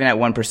 we're not even at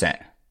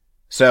 1%.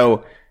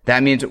 So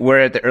that means we're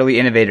at the early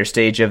innovator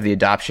stage of the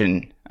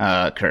adoption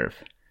curve.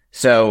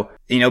 So,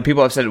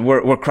 people have said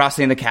we're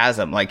crossing the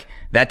chasm. Like,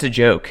 that's a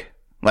joke.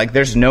 Like,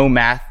 there's no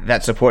math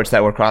that supports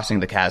that we're crossing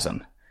the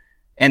chasm.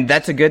 And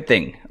that's a good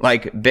thing.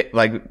 Like,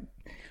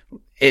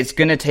 it's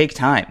gonna take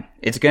time.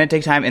 It's gonna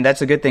take time, and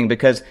that's a good thing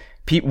because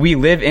we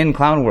live in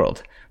clown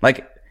world.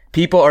 Like,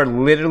 people are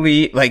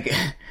literally, like,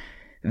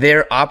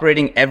 they're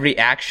operating every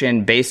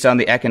action based on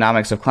the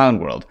economics of Clown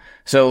World.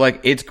 So like,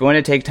 it's going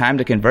to take time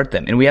to convert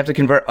them, and we have to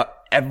convert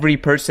every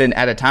person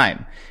at a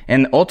time.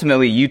 And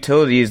ultimately,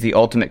 utility is the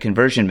ultimate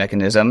conversion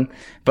mechanism,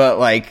 but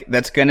like,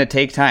 that's going to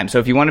take time. So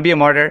if you want to be a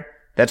martyr,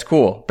 that's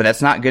cool, but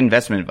that's not good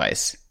investment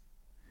advice.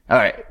 All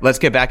right, let's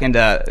get back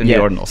into the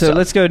ordinals. So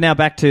let's go now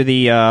back to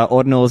the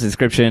ordinals,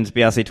 inscriptions,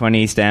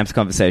 BRC20, stamps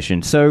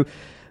conversation. So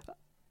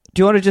do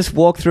you want to just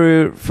walk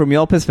through, from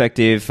your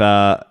perspective,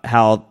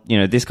 how,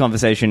 this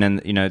conversation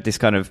and, this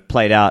kind of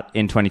played out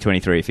in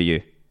 2023 for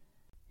you?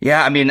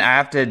 Yeah, I mean, I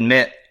have to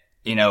admit,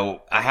 I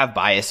have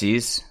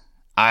biases.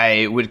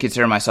 I would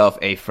consider myself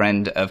a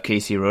friend of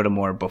Casey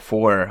Rodamore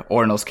before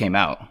ordinals came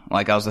out.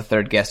 Like, I was the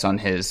third guest on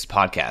his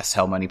podcast,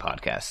 Hell Money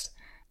Podcast.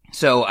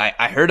 So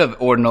I heard of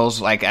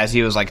ordinals, like, as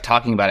he was like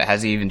talking about it,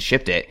 has he even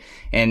shipped it?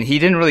 And he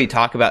didn't really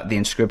talk about the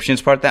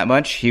inscriptions part that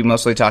much. He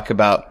mostly talked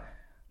about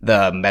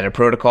the meta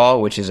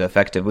protocol, which is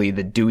effectively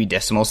the Dewey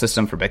Decimal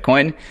System for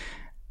Bitcoin.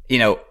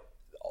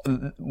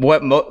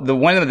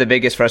 One of the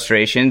biggest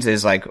frustrations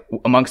is, like,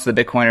 amongst the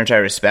Bitcoiners I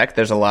respect,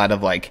 there's a lot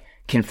of like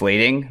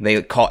conflating.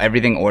 They call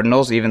everything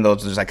ordinals, even though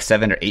there's like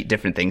 7 or 8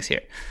 different things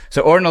here.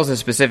 So ordinals is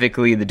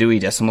specifically the Dewey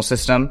Decimal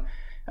System.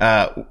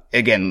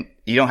 Again,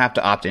 you don't have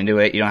to opt into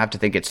it. You don't have to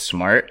think it's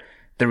smart.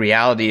 The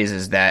reality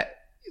is that,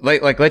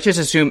 like, let's just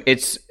assume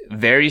it's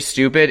very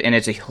stupid and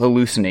it's a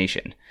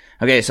hallucination.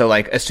 Okay, so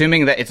like,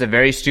 assuming that it's a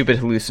very stupid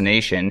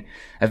hallucination,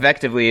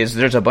 effectively is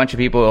there's a bunch of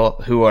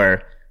people who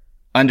are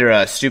under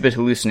a stupid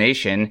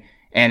hallucination,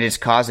 and it's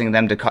causing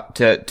them to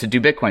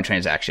do Bitcoin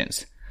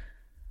transactions.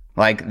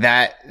 Like,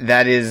 that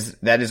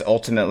is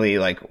ultimately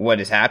like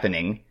what is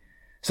happening.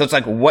 So it's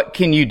like, what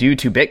can you do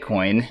to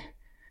Bitcoin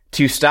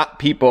to stop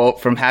people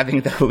from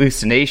having the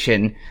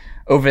hallucination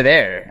over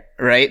there,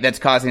 right? That's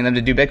causing them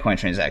to do Bitcoin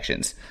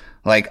transactions.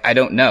 Like, I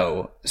don't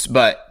know,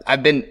 but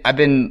I've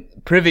been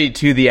privy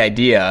to the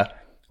idea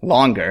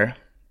longer.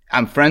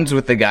 I'm friends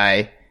with the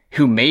guy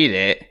who made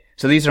it.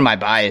 So these are my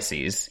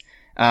biases.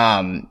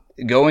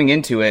 Going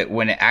into it,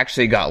 when it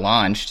actually got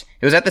launched,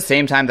 it was at the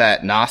same time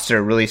that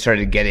Nostr really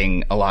started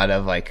getting a lot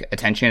of like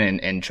attention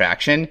and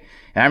traction.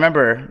 And I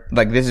remember,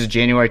 like, this is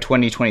January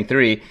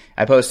 2023,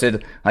 I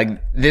posted, like,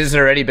 this has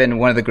already been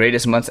one of the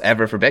greatest months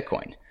ever for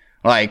Bitcoin.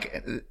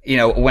 Like,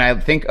 when I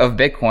think of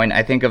Bitcoin,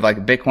 I think of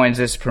like, Bitcoin's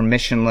this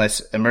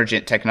permissionless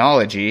emergent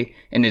technology,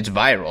 and it's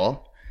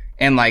viral.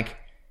 And like,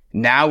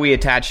 now we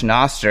attach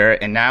Nostr,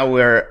 and now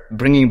we're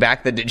bringing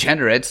back the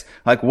degenerates.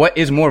 Like, what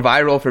is more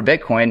viral for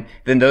Bitcoin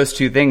than those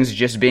two things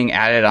just being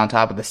added on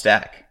top of the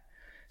stack?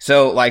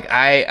 So like,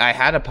 I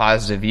had a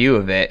positive view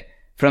of it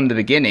from the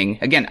beginning.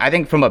 Again, I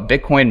think from a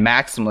Bitcoin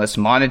maximalist,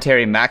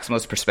 monetary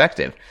maximalist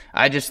perspective,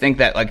 I just think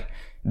that like,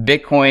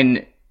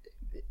 Bitcoin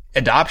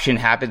adoption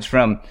happens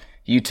from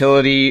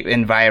utility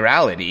and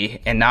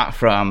virality, and not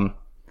from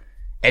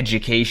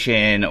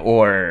education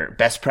or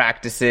best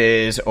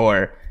practices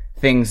or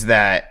things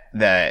that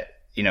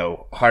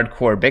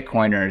hardcore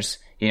Bitcoiners,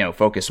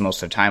 focus most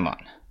of their time on.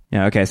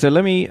 Yeah. Okay. So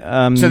let me.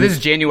 So this is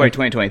January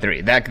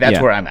 2023. That's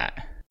where I'm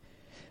at.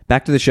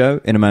 Back to the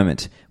show in a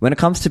moment. When it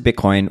comes to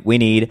Bitcoin, we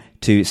need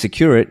to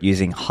secure it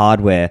using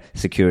hardware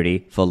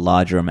security for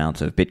larger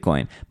amounts of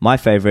Bitcoin. My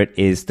favorite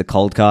is the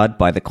Cold Card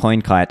by the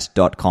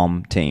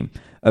CoinKite.com team.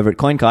 Over at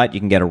CoinKite, you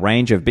can get a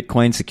range of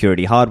Bitcoin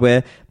security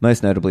hardware,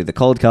 most notably the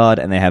Cold Card,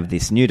 and they have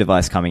this new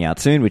device coming out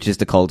soon, which is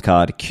the Cold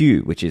Card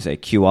Q, which is a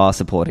QR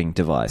supporting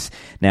device.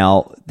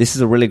 Now, this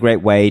is a really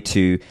great way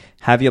to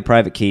have your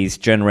private keys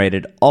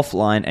generated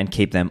offline and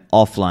keep them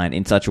offline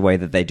in such a way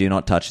that they do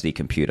not touch the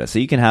computer. So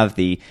you can have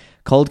the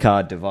Cold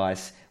Card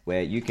device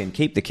where you can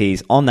keep the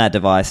keys on that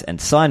device and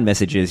sign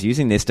messages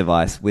using this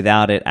device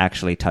without it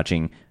actually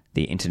touching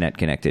the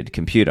internet-connected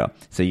computer.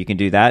 So you can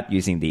do that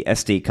using the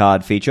SD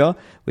card feature,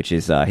 which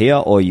is here,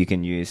 or you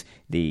can use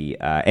the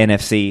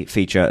NFC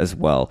feature as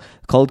well.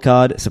 Cold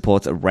Card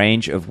supports a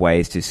range of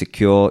ways to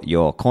secure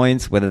your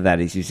coins, whether that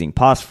is using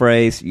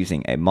passphrase,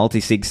 using a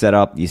multi-sig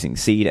setup, using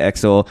seed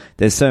XOR.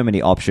 There's so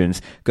many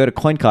options. Go to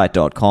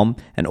coinkite.com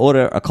and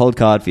order a Cold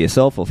Card for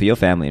yourself or for your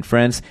family and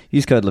friends.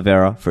 Use code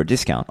Livera for a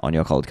discount on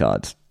your Cold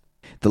Cards.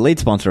 The lead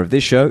sponsor of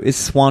this show is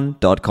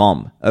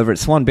Swan.com. Over at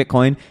Swan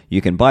Bitcoin,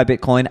 you can buy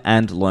Bitcoin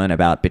and learn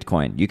about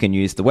Bitcoin. You can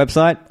use the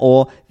website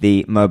or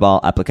the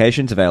mobile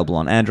applications available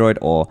on Android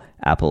or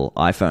Apple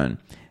iPhone.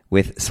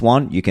 With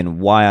Swan, you can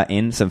wire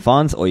in some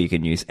funds, or you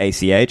can use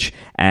ACH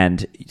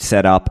and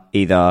set up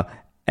either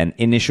an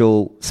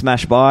initial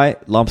smash buy,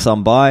 lump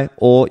sum buy,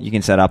 or you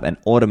can set up an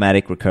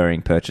automatic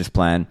recurring purchase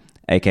plan,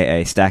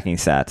 aka stacking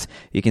sats.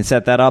 You can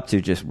set that up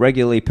to just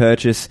regularly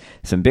purchase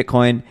some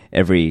Bitcoin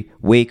every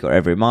week or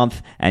every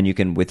month, and you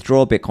can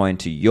withdraw Bitcoin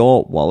to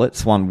your wallet.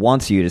 Swan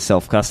wants you to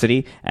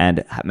self-custody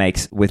and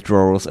makes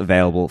withdrawals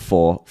available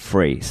for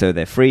free. So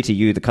they're free to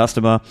you, the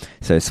customer.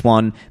 So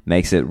Swan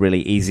makes it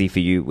really easy for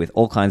you with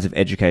all kinds of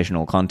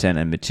educational content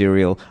and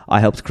material. I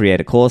helped create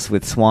a course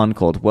with Swan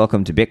called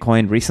Welcome to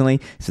Bitcoin recently,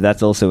 so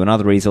that's also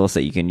another resource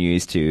that you can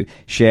use to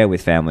share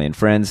with family and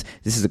friends.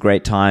 This is a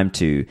great time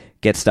to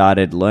get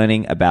started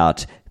learning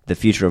about the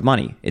future of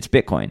money. It's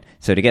Bitcoin.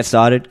 So to get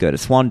started, go to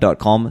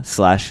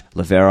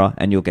swan.com/Livera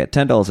and you'll get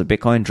 $10 of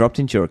Bitcoin dropped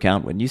into your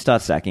account when you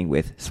start stacking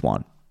with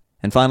Swan.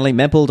 And finally,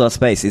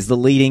 mempool.space is the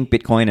leading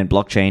Bitcoin and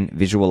blockchain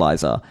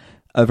visualizer.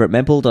 Over at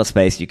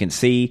mempool.space, you can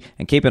see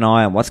and keep an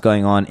eye on what's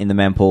going on in the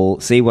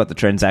mempool, see what the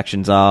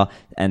transactions are,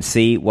 and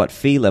see what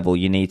fee level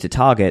you need to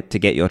target to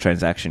get your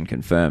transaction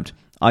confirmed.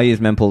 I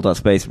use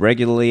mempool.space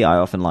regularly. I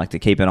often like to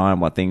keep an eye on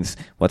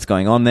what's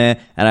going on there,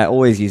 and I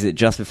always use it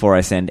just before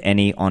I send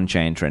any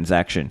on-chain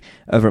transaction.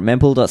 Over at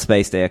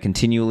mempool.space, they are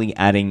continually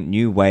adding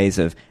new ways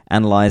of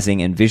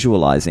analyzing and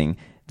visualizing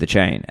the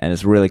chain, and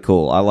it's really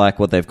cool. I like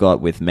what they've got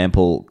with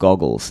mempool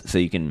goggles, so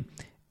you can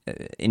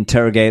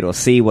interrogate or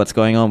see what's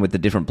going on with the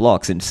different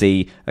blocks and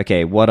see,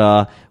 okay,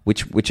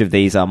 which of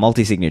these are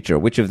multi-signature,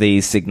 which of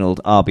these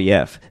signaled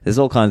RBF. There's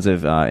all kinds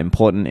of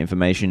important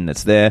information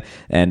that's there,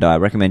 and I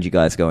recommend you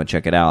guys go and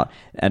check it out.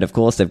 And of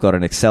course, they've got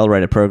an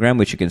accelerator program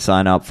which you can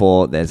sign up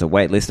for. There's a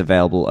waitlist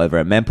available over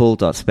at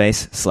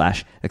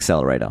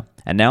mempool.space/accelerator.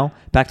 And now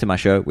back to my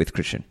show with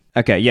Christian.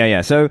 Okay,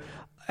 yeah. So,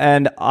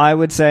 and I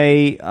would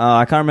say,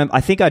 I can't remember,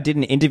 I think I did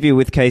an interview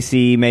with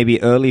Casey maybe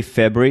early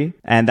February,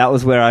 and that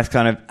was where I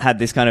kind of had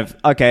this kind of,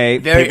 okay,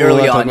 very people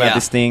early are talking on, about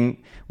this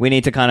thing. We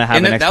need to kind of have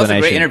an explanation. That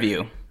was a great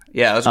interview.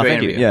 Yeah, it was a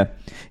great interview.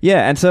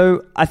 Yeah. And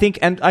so I think,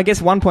 and I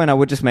guess one point I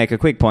would just make a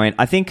quick point.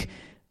 I think,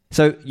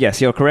 so yes,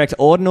 you're correct.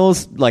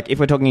 Ordinals, like if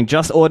we're talking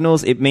just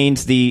ordinals, it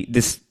means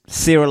this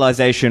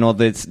serialization or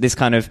this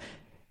kind of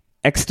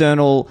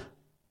external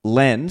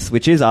lens,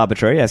 which is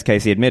arbitrary, as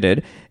Casey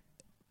admitted.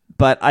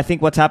 But I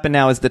think what's happened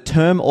now is the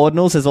term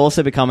ordinals has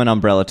also become an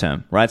umbrella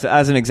term, right? So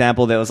as an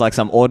example, there was like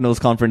some ordinals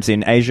conference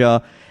in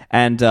Asia,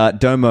 and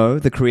Domo,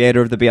 the creator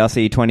of the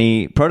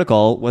BRC20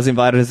 protocol, was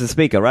invited as a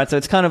speaker, right? So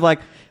it's kind of like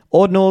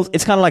ordinals,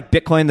 it's kind of like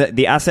Bitcoin,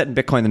 the asset, and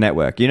Bitcoin, the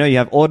network. You know, you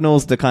have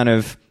ordinals, the kind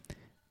of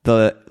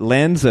the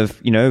lens of,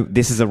 you know,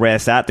 this is a rare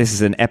sat, this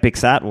is an epic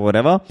sat, or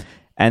whatever.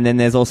 And then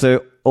there's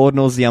also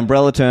ordinals, the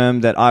umbrella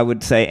term that I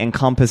would say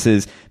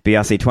encompasses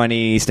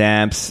BRC20,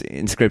 stamps,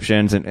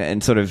 inscriptions,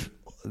 and sort of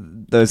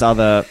those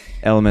other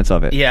elements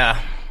of it. Yeah,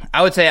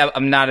 I would say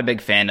I'm not a big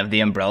fan of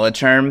the umbrella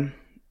term.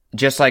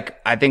 Just like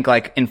I think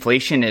like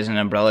inflation is an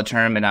umbrella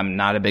term, and I'm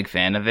not a big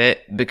fan of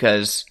it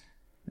because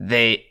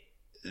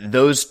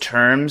those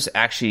terms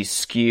actually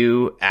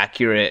skew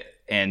accurate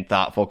and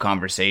thoughtful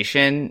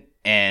conversation,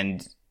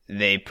 and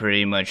they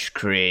pretty much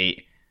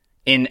create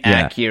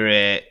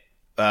inaccurate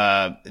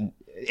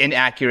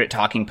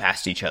talking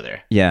past each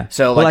other. Yeah.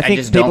 So I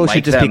think people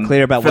should just be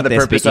clear about what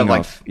they're speaking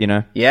of, you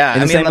know? Yeah.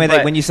 In the same way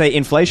that when you say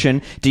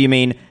inflation, do you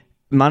mean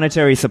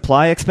monetary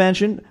supply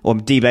expansion or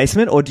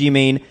debasement, or do you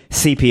mean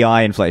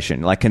CPI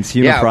inflation, like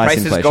consumer price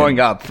inflation? Prices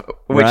going up,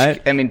 which,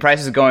 right? I mean,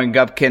 prices going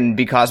up can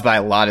be caused by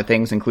a lot of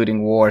things,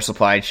 including war,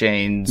 supply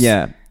chains.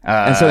 Yeah.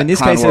 And so in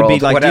this case, it would be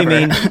like, whatever. Do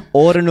you mean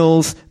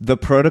ordinals, the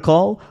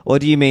protocol, or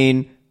do you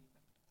mean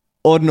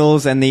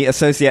ordinals and the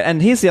associate?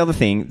 And here's the other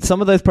thing.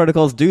 Some of those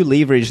protocols do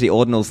leverage the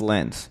ordinals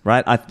lens,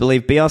 right? I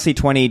believe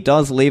BRC20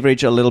 does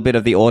leverage a little bit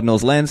of the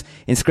ordinals lens.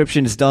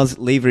 Inscriptions does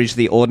leverage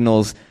the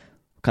ordinals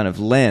kind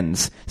of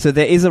lens. So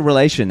there is a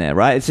relation there,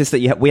 right? It's just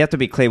that we have to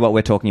be clear what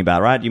we're talking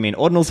about, right? You mean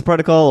ordinals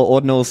protocol or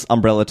ordinals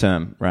umbrella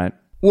term, right?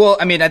 Well,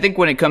 I mean, I think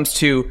when it comes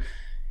to,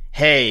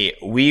 hey,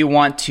 we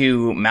want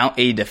to mount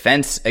a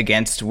defense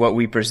against what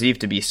we perceive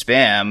to be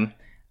spam,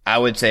 I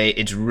would say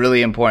it's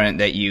really important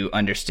that you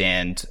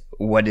understand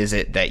what is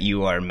it that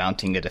you are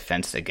mounting a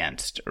defense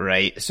against,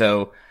 right?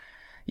 So,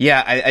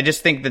 yeah, I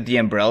just think that the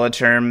umbrella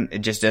term, it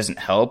just doesn't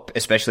help,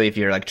 especially if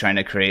you're like trying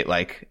to create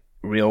like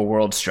real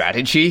world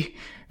strategy,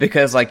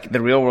 because like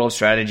the real world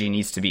strategy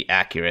needs to be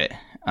accurate,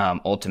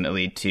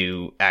 ultimately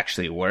to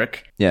actually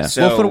work. Yeah.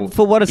 So, well,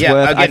 for what it's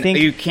worth, again, I think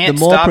you can't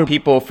stop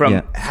people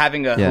from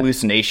having a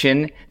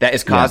hallucination that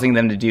is causing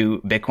them to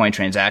do Bitcoin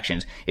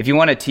transactions. If you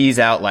want to tease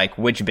out like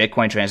which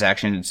Bitcoin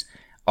transactions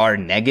are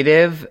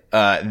negative,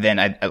 then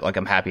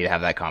I'm happy to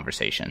have that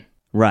conversation.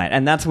 Right.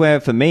 And that's where,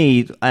 for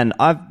me, and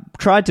I've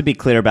tried to be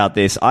clear about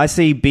this, I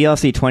see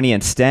BRC20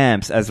 and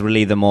stamps as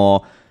really the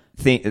more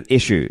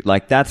issue.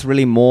 Like, that's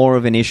really more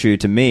of an issue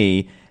to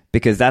me,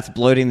 because that's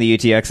bloating the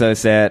UTXO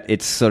set.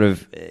 It's sort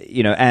of,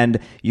 you know, and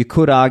you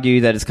could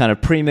argue that it's kind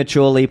of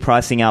prematurely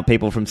pricing out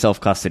people from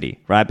self-custody,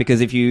 right?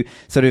 Because if you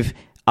sort of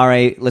are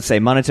a, let's say,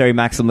 monetary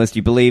maximalist,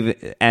 you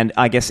believe, and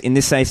I guess in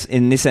this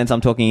sense,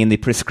 I'm talking in the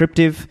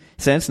prescriptive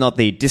sense, not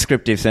the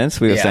descriptive sense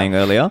we were saying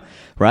earlier,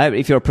 right?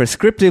 If you're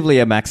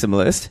prescriptively a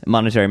maximalist,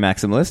 monetary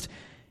maximalist,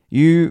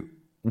 you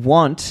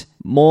want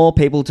more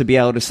people to be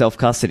able to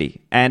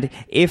self-custody. And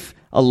if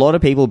a lot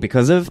of people,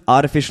 because of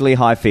artificially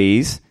high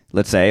fees,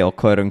 let's say, or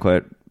quote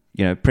unquote,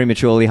 you know,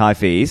 prematurely high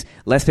fees,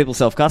 less people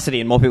self-custody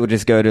and more people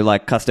just go to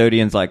like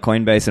custodians like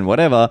Coinbase and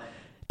whatever,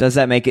 does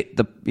that make it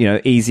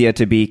easier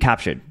to be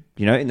captured?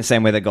 You know, in the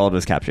same way that gold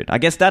was captured. I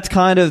guess that's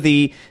kind of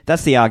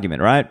that's the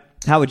argument, right?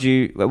 What do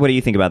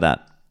you think about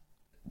that?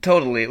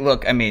 Totally.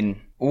 Look, I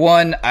mean,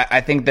 one,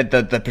 I think that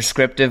the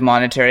prescriptive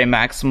monetary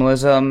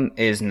maximalism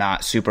is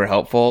not super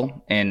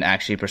helpful in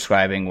actually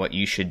prescribing what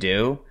you should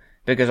do.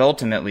 because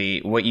ultimately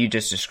what you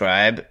just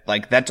described,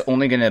 like that's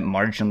only going to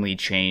marginally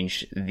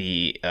change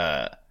the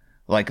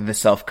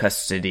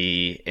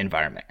self-custody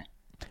environment.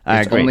 I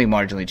It's agree. only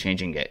marginally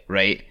changing it,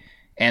 right?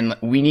 And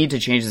we need to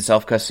change the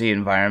self-custody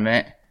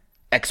environment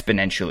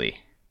exponentially.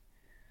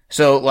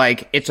 So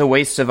like it's a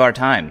waste of our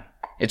time.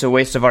 It's a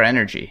waste of our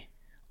energy.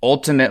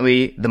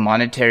 Ultimately, the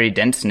monetary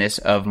denseness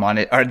of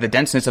the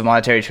denseness of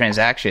monetary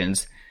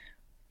transactions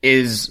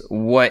is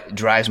what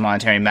drives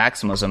monetary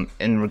maximalism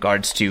in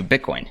regards to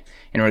Bitcoin,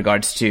 in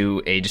regards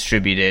to a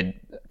distributed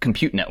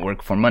compute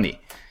network for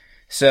money.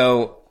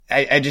 So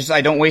I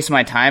don't waste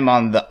my time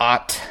on the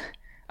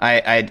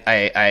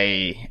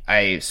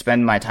I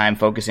spend my time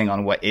focusing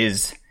on what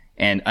is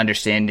and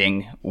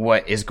understanding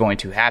what is going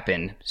to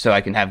happen so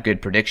I can have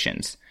good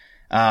predictions.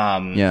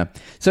 Yeah.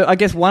 So I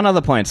guess one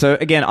other point. So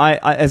again, I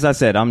as I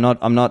said, I'm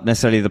not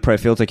necessarily the pro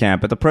filter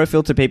camp, but the pro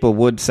filter people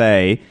would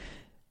say,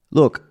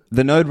 look,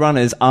 the node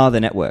runners are the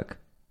network.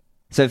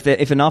 So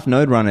if enough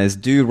node runners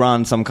do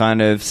run some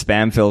kind of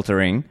spam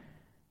filtering,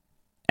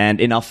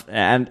 and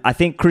I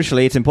think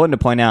crucially, it's important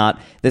to point out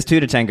there's two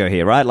to tango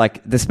here, right?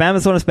 Like the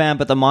spammers want to spam,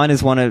 but the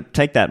miners want to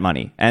take that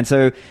money, and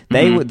so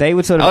they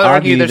would sort of I would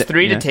argue there's that,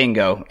 three to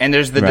tango, and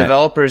there's the Right.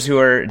 developers who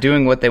are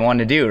doing what they want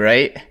to do,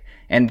 right?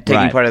 And taking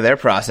Right. part of their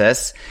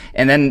process.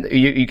 And then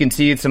you can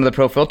see some of the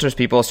pro filters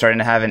people starting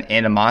to have an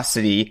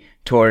animosity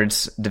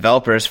towards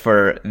developers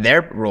for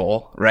their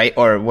role, right?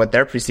 Or what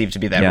they're perceived to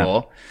be that Yeah.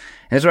 role.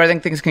 And this is where I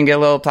think things can get a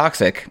little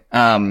toxic.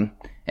 And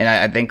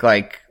I think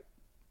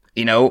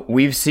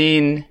we've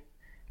seen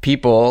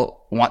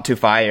people want to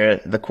fire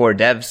the core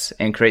devs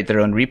and create their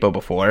own repo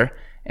before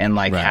and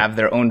Right. have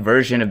their own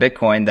version of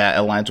Bitcoin that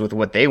aligns with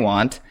what they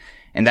want.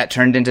 And that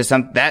turned into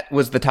that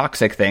was the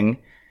toxic thing.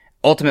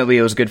 Ultimately,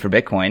 it was good for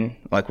Bitcoin.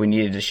 Like, we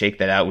needed to shake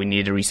that out. We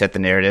needed to reset the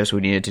narratives.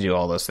 We needed to do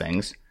all those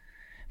things.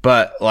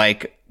 But,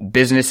 like,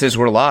 businesses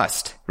were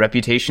lost.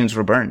 Reputations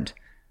were burned.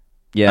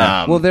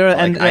 Yeah. Well, there are,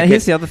 and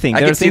here's the other thing.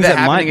 There are things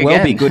that might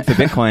well be good for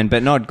Bitcoin,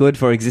 but not good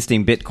for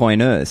existing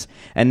Bitcoiners.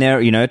 And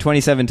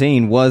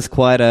 2017 was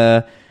quite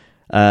there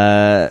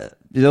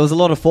was a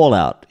lot of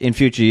fallout in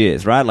future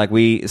years, right? Like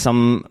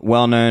some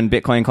well-known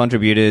Bitcoin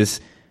contributors,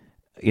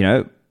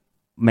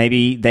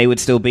 maybe they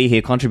would still be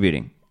here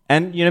contributing.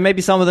 And,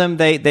 maybe some of them,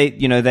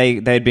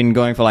 they'd been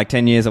going for like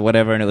 10 years or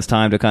whatever, and it was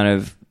time to kind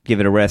of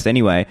give it a rest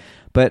anyway.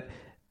 But,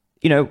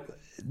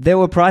 there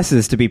were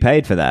prices to be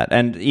paid for that.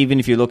 And even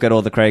if you look at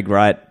all the Craig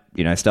Wright,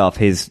 stuff,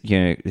 his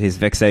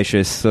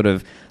vexatious sort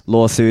of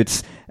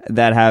lawsuits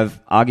that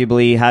have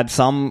arguably had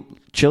some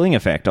chilling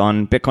effect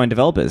on Bitcoin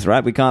developers,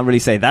 right? We can't really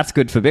say that's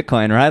good for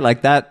Bitcoin, right?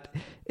 Like that,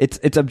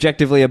 it's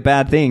objectively a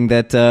bad thing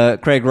that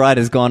Craig Wright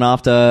has gone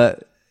after,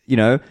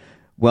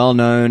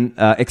 well-known,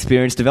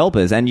 experienced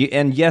developers. And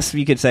yes,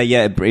 you could say,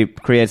 yeah,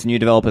 it creates new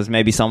developers.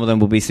 Maybe some of them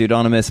will be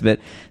pseudonymous,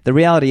 but the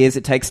reality is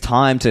it takes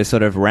time to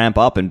sort of ramp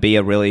up and be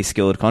a really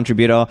skilled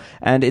contributor.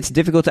 And it's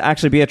difficult to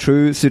actually be a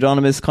true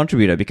pseudonymous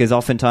contributor because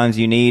oftentimes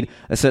you need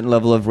a certain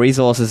level of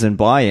resources and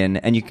buy-in,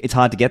 and it's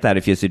hard to get that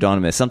if you're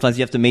pseudonymous. Sometimes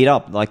you have to meet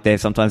up,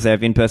 sometimes they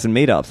have in-person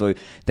meetups, or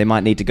they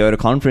might need to go to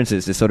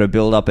conferences to sort of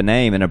build up a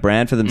name and a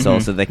brand for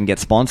themselves so they can get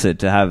sponsored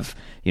to have,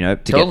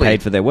 get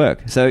paid for their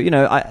work. So,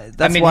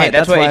 that's why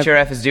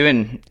HRF is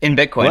doing in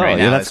Bitcoin right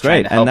now. Yeah, that's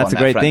great. And that's a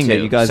great thing that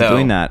you guys are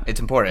doing that.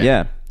 It's important.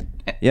 Yeah.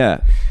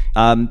 Yeah.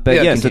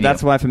 So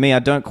that's why for me, I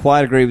don't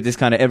quite agree with this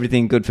kind of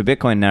everything good for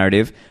Bitcoin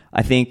narrative.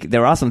 I think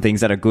there are some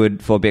things that are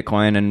good for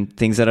Bitcoin and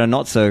things that are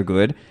not so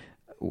good.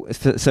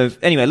 So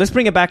anyway, let's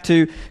bring it back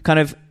to kind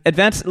of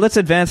let's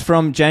advance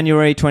from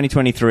January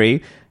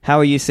 2023. How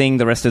are you seeing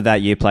the rest of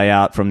that year play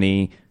out from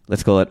the,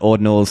 let's call it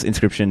ordinals,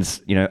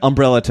 inscriptions,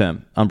 umbrella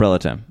term?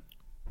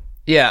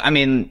 Yeah. I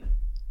mean,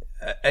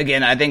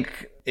 again, I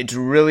think it's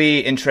really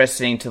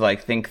interesting to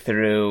think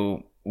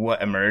through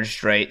what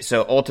emerged, right?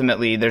 So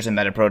ultimately there's a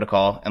meta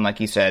protocol, and like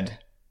you said,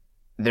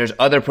 there's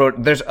other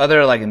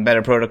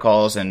meta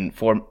protocols and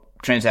form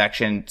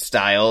transaction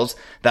styles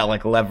that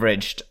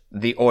leveraged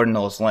the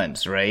ordinals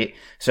lens, right?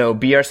 So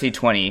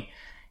BRC20,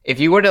 if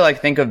you were to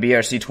think of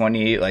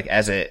BRC20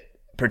 as it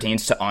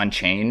pertains to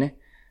on-chain,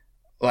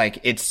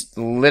 it's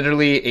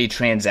literally a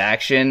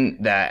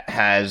transaction that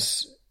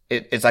has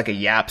it's like a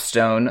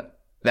yapstone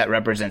that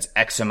represents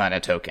X amount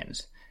of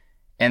tokens.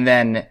 And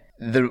then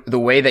the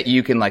way that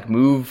you can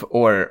move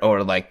or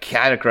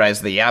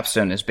categorize the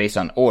yapstone is based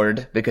on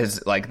ord, because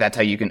that's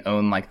how you can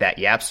own that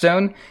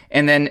yapstone.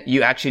 And then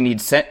you actually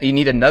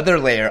need another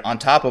layer on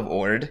top of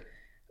ord,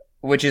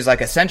 which is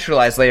a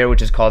centralized layer,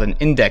 which is called an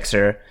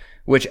indexer,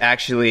 which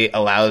actually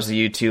allows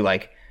you to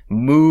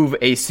move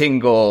a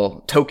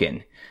single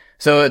token.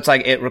 So it's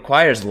it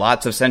requires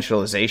lots of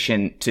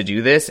centralization to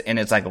do this, and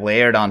it's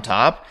layered on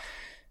top.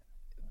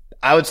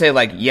 I would say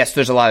yes,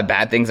 there's a lot of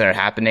bad things that are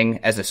happening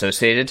as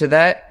associated to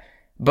that,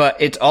 but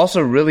it's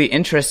also really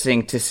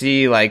interesting to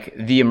see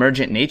the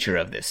emergent nature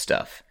of this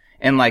stuff.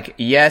 And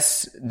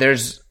yes,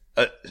 there's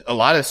a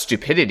lot of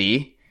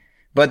stupidity,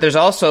 but there's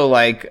also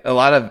a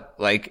lot of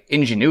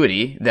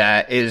ingenuity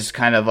that is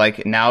kind of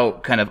now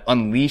kind of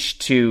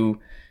unleashed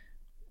to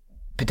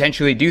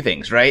potentially do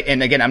things, right?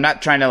 And again, I'm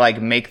not trying to like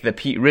make the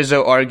Pete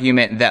Rizzo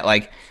argument that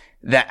like,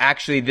 that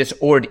actually this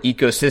ORD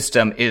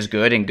ecosystem is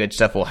good and good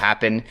stuff will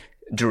happen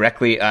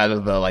directly out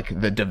of the like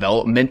the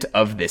development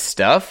of this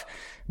stuff.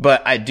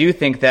 But I do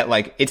think that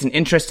like it's an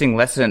interesting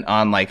lesson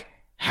on like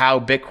how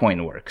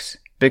Bitcoin works,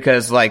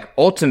 because like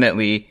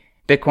ultimately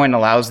Bitcoin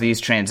allows these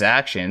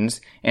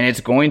transactions and it's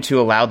going to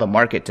allow the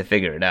market to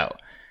figure it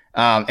out.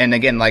 And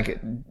again,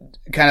 like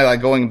kind of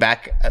like going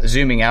back,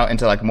 zooming out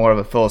into like more of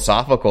a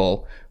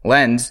philosophical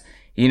lens,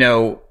 you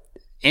know,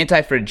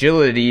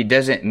 anti-fragility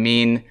doesn't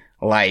mean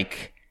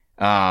like,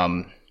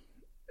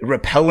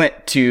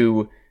 repellent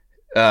to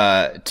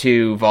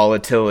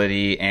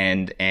volatility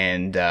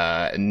and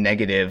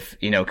negative,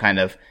 you know, kind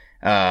of,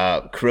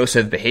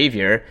 corrosive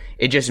behavior.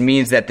 It just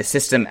means that the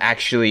system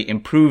actually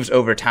improves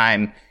over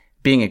time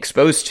being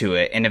exposed to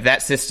it. And if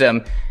that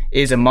system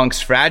is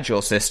amongst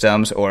fragile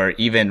systems or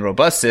even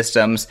robust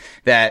systems,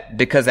 that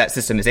because that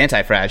system is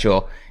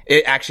anti-fragile,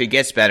 it actually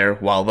gets better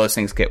while those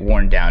things get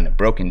worn down and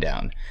broken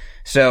down.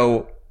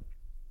 So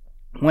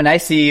when I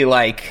see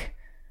like,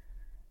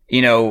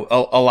 you know,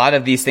 a lot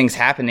of these things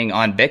happening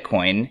on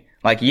Bitcoin,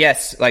 like,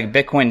 yes, like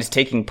Bitcoin is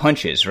taking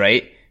punches,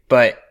 right?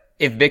 But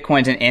if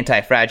Bitcoin's an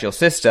anti-fragile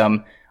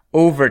system,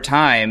 over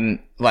time,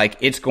 like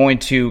it's going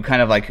to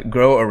kind of like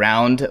grow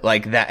around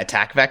like that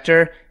attack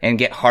vector and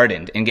get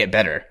hardened and get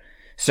better.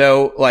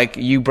 So like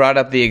you brought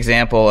up the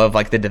example of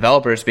like the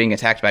developers being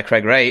attacked by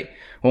Craig Wright.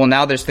 Well,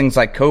 now there's things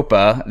like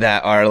COPA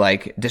that are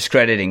like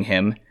discrediting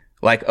him,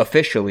 like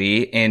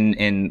officially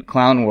in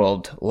clown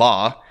world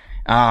law.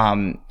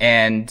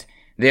 And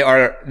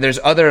there's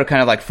other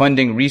kind of like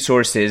funding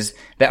resources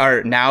that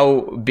are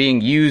now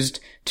being used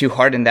to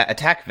harden that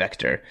attack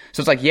vector.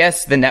 So it's like,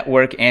 yes, the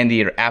network and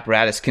the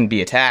apparatus can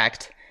be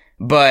attacked,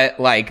 but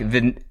like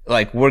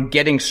we're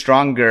getting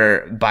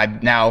stronger by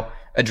now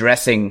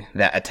addressing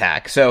that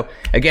attack. So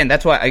again,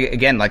 that's why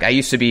I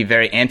used to be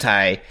very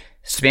anti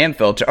spam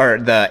filter or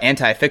the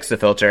anti fix the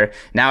filter.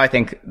 Now I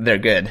think they're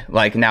good.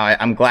 Like now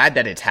I'm glad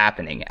that it's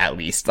happening at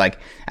least. Like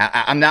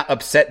I'm not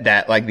upset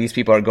that like these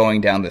people are going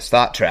down this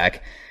thought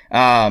track.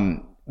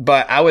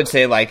 But I would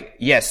say like,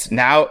 yes,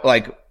 now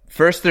like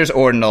first there's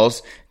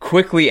ordinals,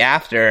 quickly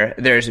after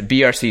there's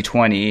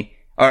BRC20,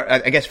 or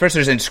I guess first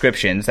there's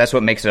inscriptions. That's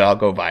what makes it all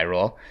go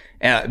viral.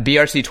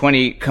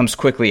 BRC20 comes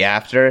quickly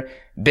after,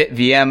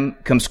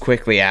 BitVM comes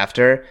quickly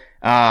after,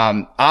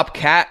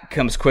 OpCat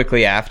comes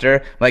quickly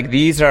after. Like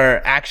these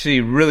are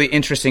actually really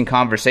interesting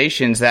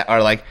conversations that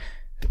are like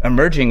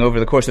emerging over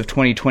the course of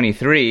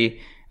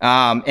 2023.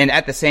 And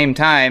at the same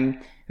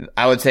time,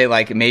 I would say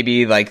like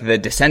maybe like the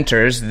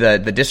dissenters, the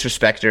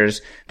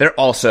disrespecters, they're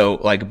also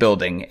like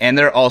building and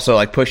they're also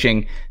like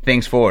pushing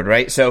things forward,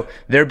 right? So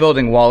they're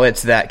building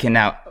wallets that can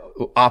now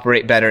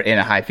operate better in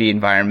a high fee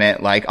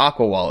environment like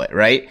Aqua Wallet,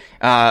 right?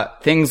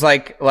 Things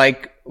like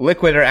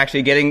Liquid are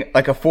actually getting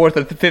like a fourth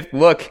or fifth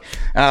look.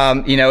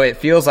 You know, it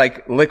feels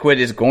like Liquid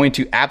is going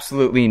to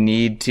absolutely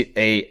need to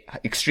a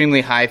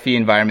extremely high fee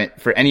environment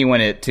for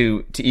anyone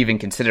to even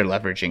consider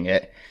leveraging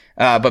it.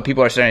 But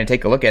people are starting to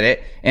take a look at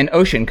it, and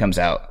Ocean comes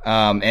out.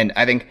 And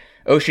I think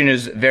Ocean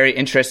is very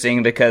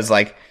interesting because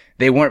like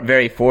they weren't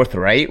very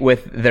forthright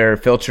with their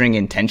filtering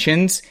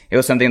intentions. It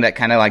was something that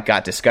kind of like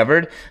got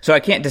discovered. So I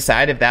can't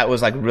decide if that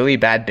was like really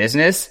bad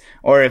business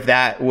or if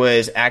that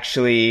was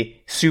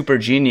actually super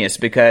genius,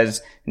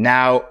 because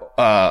now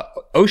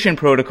Ocean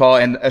protocol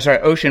and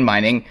Ocean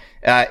mining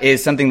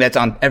is something that's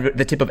on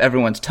the tip of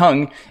everyone's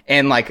tongue,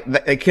 and like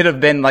it could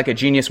have been like a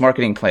genius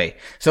marketing play.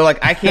 So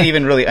like I can't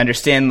even really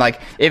understand like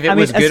if it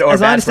was good or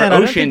bad for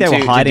Ocean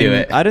to do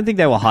it. I don't think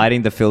they were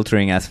hiding the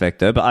filtering aspect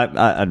though, but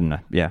I don't know.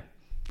 Yeah.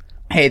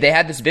 Hey, they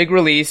had this big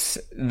release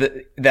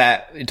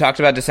that talked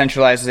about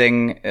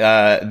decentralizing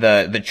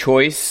the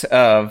choice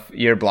of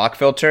your block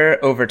filter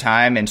over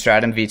time in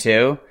Stratum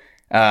v2.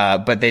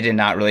 But they did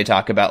not really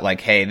talk about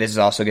like, hey, this is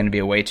also going to be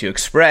a way to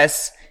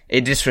express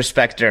a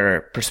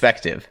disrespecter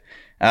perspective.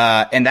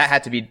 And that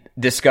had to be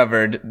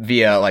discovered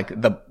via like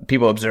the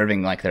people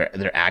observing like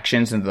their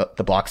actions and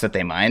the blocks that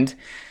they mined.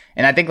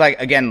 And I think like,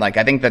 again, like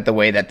I think that the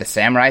way that the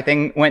Samurai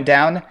thing went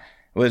down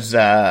was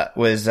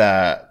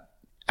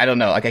I don't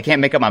know, like I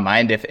can't make up my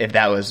mind if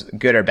that was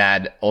good or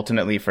bad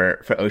ultimately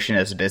for Ocean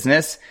as a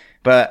business.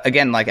 But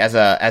again, like as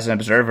an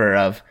observer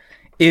of,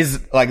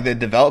 is like the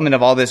development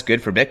of all this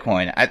good for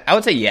Bitcoin? I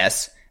would say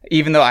yes,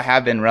 even though I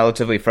have been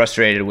relatively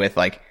frustrated with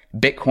like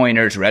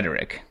Bitcoiners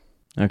rhetoric.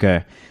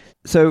 Okay.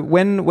 So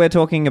when we're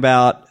talking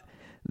about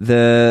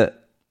the,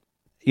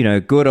 you know,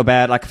 good or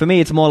bad, like for me,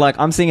 it's more like,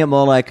 I'm seeing it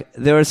more like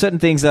there are certain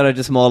things that are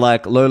just more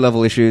like low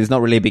level issues,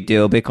 not really a big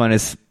deal. Bitcoin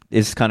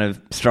is kind of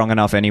strong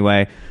enough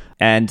anyway.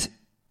 And,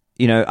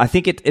 you know, I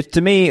think it to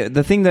me,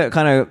 the thing that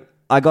kind of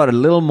I got a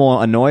little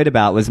more annoyed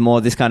about was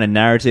more this kind of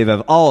narrative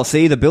of, oh,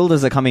 see, the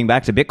builders are coming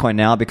back to Bitcoin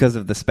now because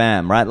of the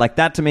spam, right? Like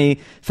that to me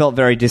felt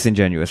very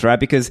disingenuous, right?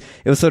 Because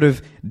it was sort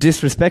of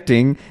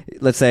disrespecting,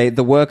 let's say,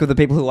 the work of the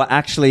people who are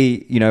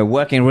actually, you know,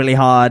 working really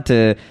hard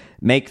to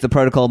make the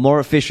protocol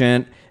more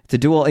efficient, to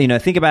do all, you know,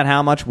 think about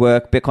how much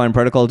work Bitcoin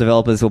protocol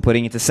developers were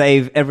putting in to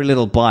save every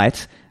little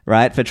byte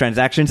right, for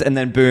transactions, and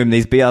then boom,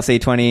 these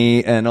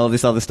BRC20 and all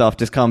this other stuff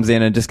just comes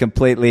in and just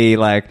completely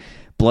like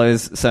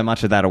blows so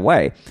much of that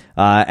away.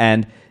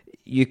 And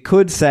you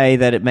could say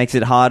that it makes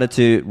it harder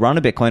to run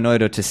a Bitcoin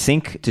node or to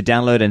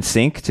download and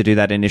sync to do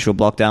that initial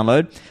block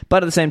download.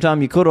 But at the same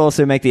time, you could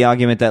also make the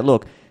argument that,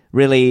 look,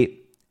 really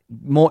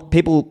more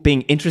people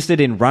being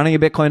interested in running a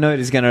Bitcoin node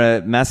is going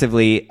to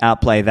massively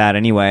outplay that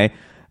anyway.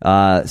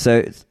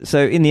 So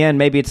in the end,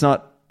 maybe it's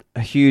not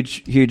a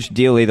huge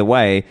deal either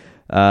way,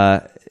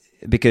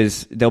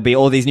 because there'll be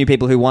all these new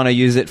people who want to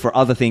use it for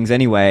other things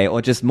anyway,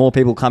 or just more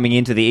people coming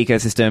into the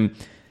ecosystem,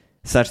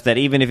 such that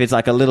even if it's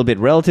like a little bit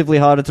relatively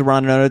harder to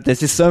run a node,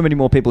 there's just so many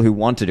more people who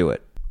want to do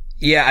it.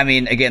 Yeah, I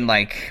mean, again,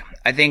 like,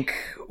 I think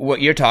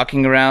what you're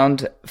talking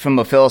around from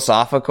a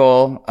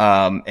philosophical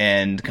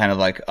and kind of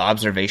like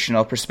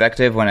observational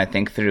perspective, when I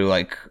think through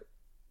like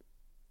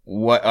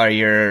what are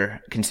your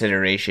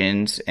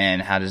considerations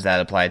and how does that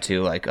apply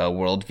to like a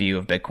worldview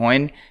of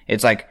Bitcoin,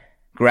 it's like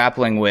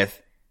grappling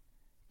with,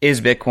 is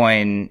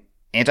Bitcoin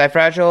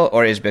anti-fragile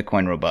or is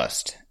Bitcoin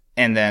robust?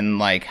 And then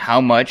like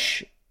how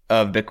much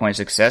of Bitcoin's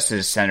success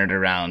is centered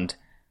around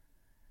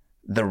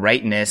the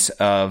rightness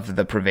of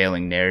the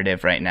prevailing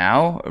narrative right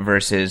now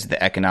versus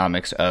the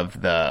economics of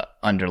the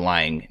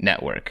underlying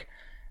network.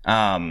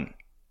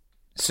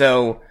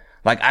 So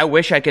like, I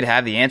wish I could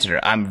have the answer.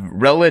 I'm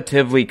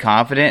relatively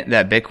confident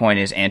that Bitcoin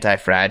is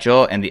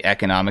anti-fragile and the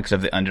economics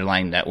of the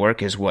underlying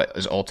network is what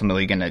is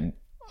ultimately going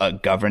to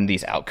govern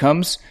these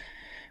outcomes.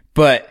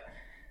 But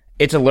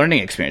it's a learning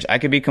experience. I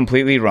could be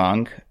completely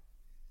wrong.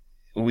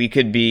 We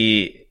could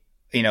be,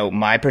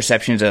 my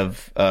perceptions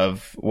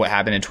of what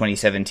happened in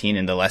 2017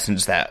 and the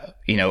lessons that,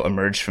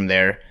 emerged from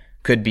there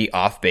could be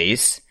off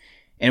base,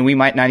 and we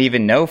might not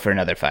even know for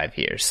another 5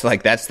 years.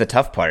 Like, that's the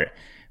tough part.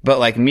 But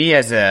like me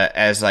as a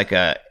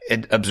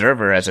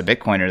observer, as a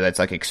Bitcoiner that's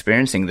like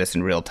experiencing this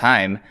in real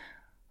time,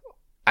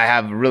 I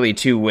have really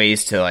two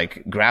ways to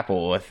like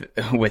grapple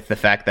with the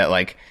fact that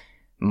like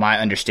my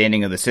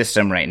understanding of the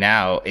system right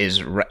now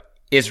is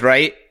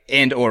right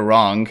and or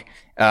wrong,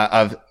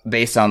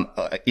 based on,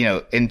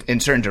 in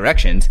certain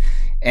directions.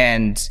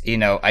 And,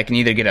 I can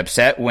either get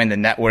upset when the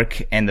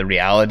network and the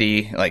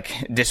reality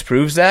like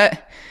disproves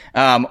that,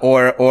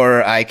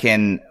 or I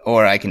can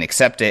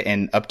accept it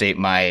and update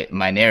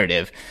my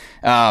narrative.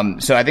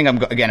 So I think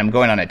I'm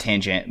going on a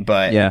tangent,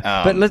 but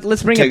yeah. But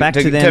let's bring it back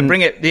to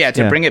bring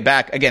it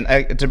back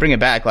again, to bring it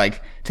back,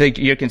 like to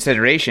your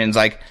considerations,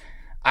 like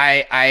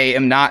I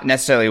am not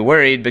necessarily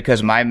worried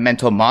because my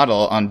mental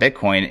model on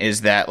Bitcoin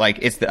is that like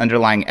it's the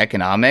underlying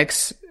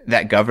economics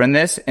that govern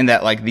this, and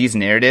that like these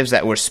narratives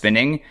that we're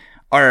spinning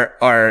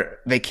are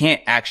they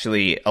can't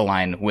actually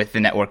align with the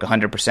network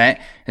 100%.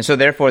 And so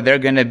therefore they're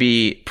going to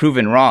be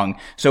proven wrong.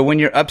 So when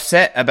you're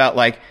upset about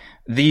like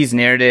these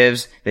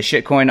narratives, the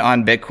shitcoin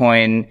on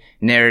Bitcoin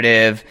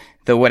narrative,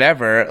 the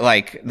whatever,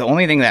 like the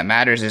only thing that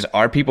matters is,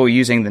 are people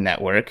using the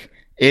network?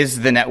 Is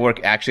the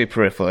network actually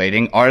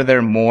proliferating? Are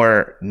there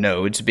more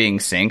nodes being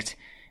synced?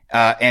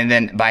 And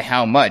then by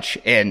how much?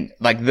 And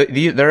like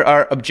there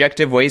are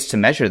objective ways to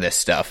measure this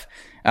stuff.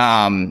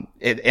 And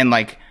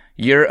like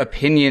your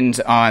opinions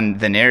on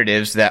the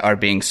narratives that are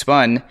being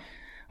spun,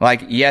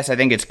 like, yes, I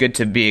think it's good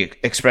to be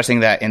expressing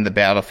that in the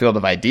battlefield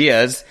of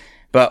ideas,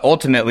 but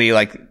ultimately,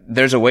 like,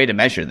 there's a way to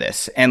measure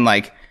this. And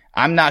like,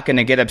 I'm not going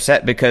to get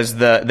upset because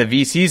the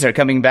VCs are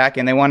coming back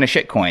and they want a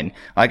shitcoin.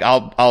 Like,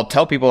 I'll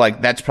tell people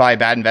like, that's probably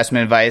bad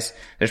investment advice.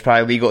 There's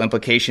probably legal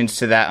implications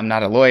to that. I'm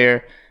not a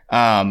lawyer.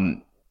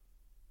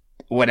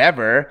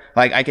 Whatever.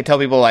 Like, I could tell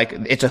people like,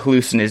 it's a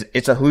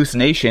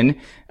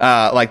hallucination.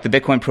 Like the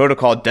Bitcoin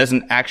protocol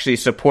doesn't actually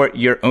support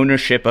your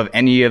ownership of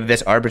any of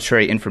this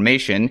arbitrary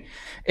information.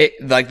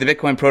 Like the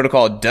Bitcoin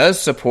protocol does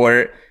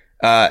support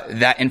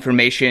that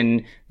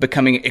information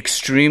becoming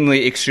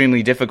extremely,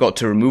 extremely difficult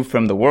to remove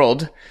from the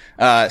world.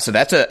 So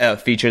that's a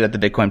feature that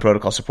the Bitcoin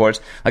protocol supports.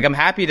 Like, I'm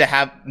happy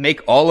to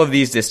make all of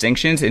these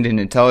distinctions in an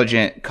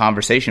intelligent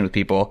conversation with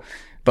people.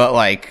 But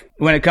like,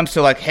 when it comes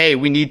to like, hey,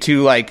 we need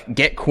to like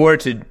get core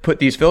to put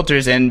these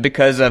filters in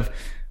because of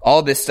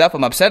all this stuff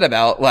I'm upset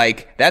about,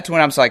 like, that's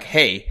when I'm just like,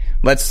 hey,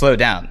 let's slow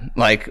down.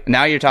 Like,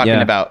 now you're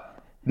talking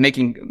about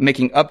making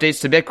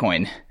updates to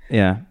Bitcoin.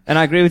 Yeah. And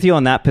I agree with you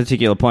on that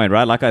particular point,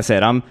 right? Like I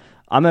said,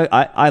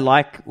 I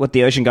like what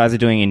the Ocean guys are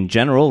doing in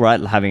general, right?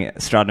 Having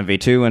Stratum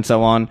V2 and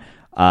so on.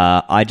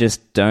 I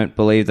just don't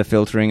believe the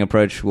filtering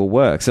approach will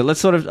work. So let's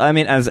sort of, I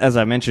mean, as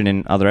I mentioned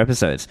in other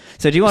episodes.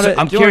 So do you want to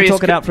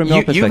talk it out from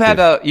your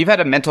perspective? You've had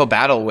a mental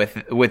battle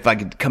with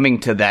like coming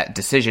to that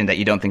decision that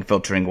you don't think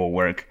filtering will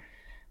work.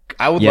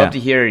 I would love to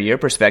hear your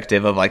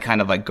perspective of like kind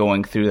of like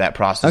going through that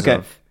process.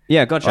 Okay.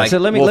 Yeah, gotcha. Like, so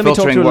let me talk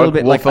through a little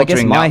bit, like, I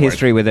guess my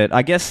history with it.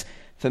 I guess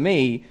for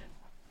me,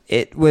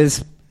 it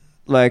was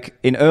like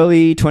in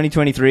early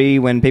 2023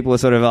 when people were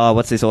sort of, oh,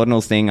 what's this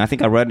ordinals thing? I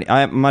think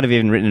I might have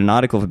even written an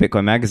article for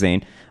Bitcoin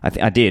Magazine.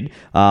 I did.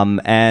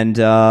 And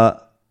I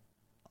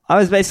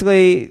was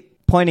basically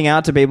pointing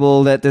out to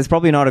people that there's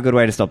probably not a good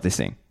way to stop this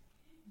thing.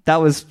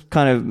 That was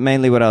kind of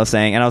mainly what I was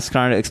saying. And I was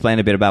trying to explain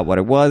a bit about what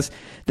it was.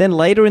 Then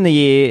later in the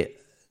year,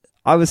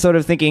 I was sort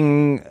of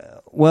thinking,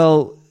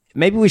 well,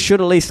 maybe we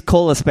should at least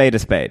call a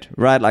spade,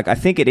 right? Like, I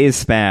think it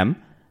is spam,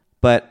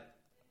 but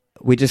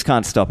we just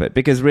can't stop it,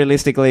 because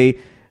realistically,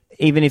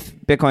 even if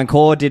Bitcoin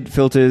Core did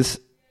filters,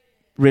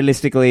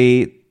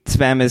 realistically,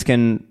 spammers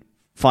can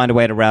find a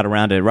way to route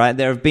around it, right?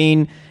 There have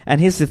been,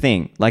 and here's the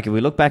thing, like if we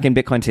look back in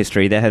Bitcoin's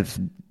history, there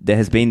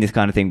has been this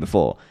kind of thing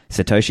before.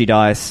 Satoshi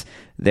Dice,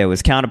 there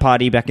was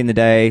Counterparty back in the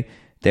day,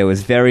 there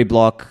was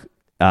Veryblock,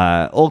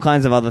 all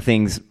kinds of other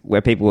things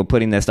where people were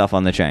putting their stuff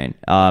on the chain.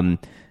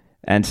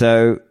 And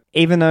so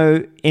even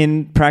though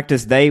in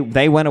practice they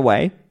went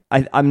away,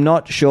 I'm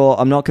not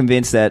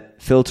convinced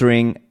that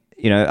filtering,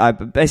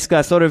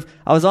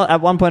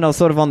 at one point I was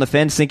sort of on the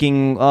fence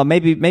thinking, oh,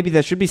 maybe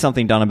there should be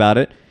something done about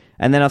it.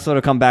 And then I sort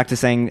of come back to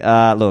saying,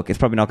 look, it's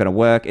probably not going to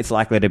work. It's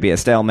likely to be a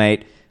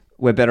stalemate.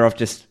 We're better off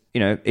just,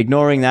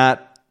 ignoring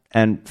that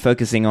and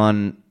focusing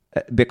on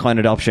Bitcoin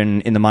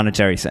adoption in the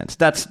monetary sense.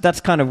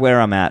 That's kind of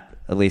where I'm at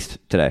least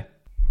today.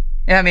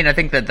 Yeah, I mean, I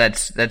think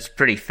that's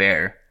pretty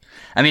fair.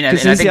 I mean, and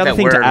I think that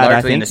we're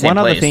largely in the same place. One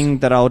other thing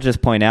that I'll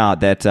just point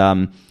out, that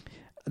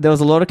there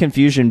was a lot of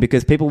confusion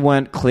because people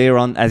weren't clear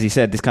on, as you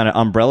said, this kind of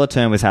umbrella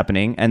term was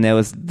happening, and there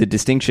was the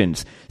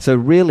distinctions. So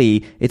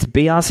really, it's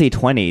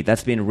BRC20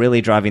 that's been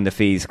really driving the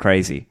fees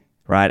crazy,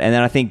 right? And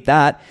then I think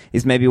that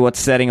is maybe what's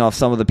setting off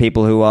some of the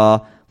people who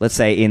are, let's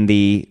say, in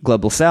the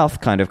global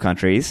south kind of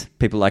countries,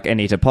 people like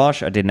Anita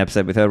Posh, I did an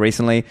episode with her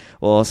recently,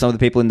 or some of the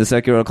people in the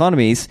circular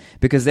economies,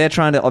 because they're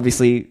trying to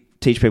obviously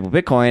teach people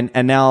Bitcoin,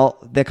 and now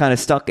they're kind of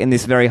stuck in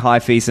this very high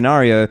fee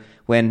scenario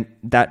when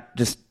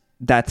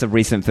that's a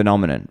recent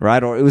phenomenon,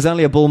 right? Or it was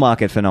only a bull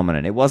market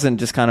phenomenon. It wasn't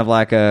just kind of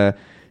like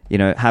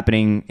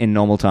happening in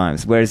normal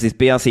times. Whereas this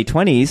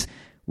BRC20s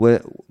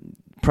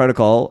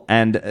protocol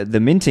and the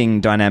minting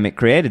dynamic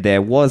created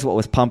there was what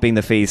was pumping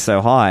the fees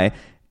so high,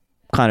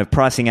 kind of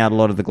pricing out a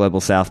lot of the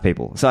global south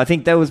people. So I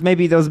think there was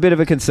a bit of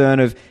a concern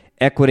of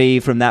equity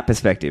from that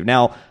perspective.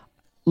 Now,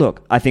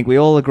 look, I think we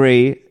all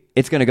agree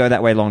it's going to go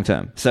that way long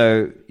term.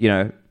 So,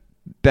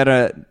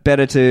 better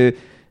to,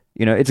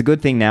 it's a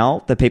good thing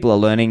now that people are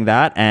learning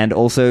that, and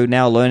also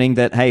now learning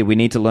that, hey, we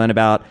need to learn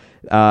about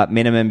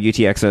minimum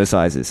UTXO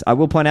sizes. I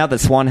will point out that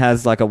Swan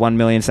has like a 1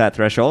 million sat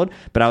threshold,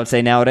 but I would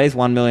say nowadays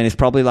 1 million is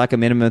probably like a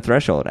minimum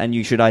threshold, and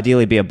you should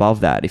ideally be above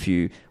that if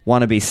you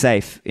want to be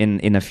safe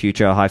in a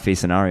future high fee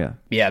scenario.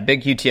 Yeah,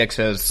 big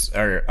UTXOs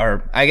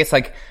are I guess,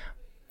 like,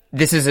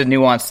 this is a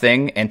nuanced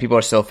thing, and people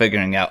are still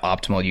figuring out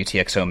optimal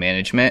UTXO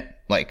management.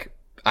 Like,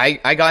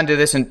 I got into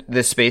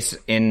this space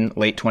in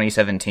late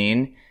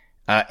 2017,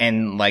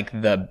 and like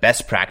the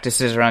best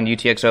practices around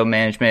UTXO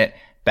management,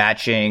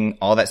 batching,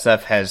 all that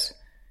stuff has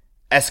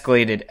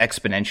escalated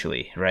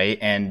exponentially, right?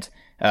 And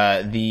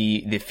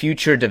the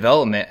future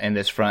development in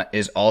this front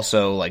is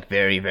also like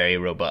very, very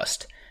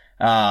robust.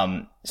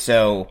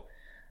 So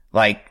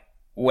like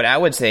what I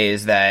would say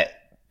is that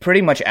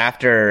pretty much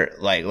after,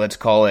 like, let's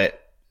call it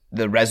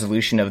the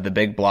resolution of the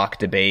big block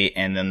debate,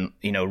 and then,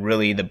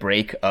 really the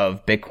break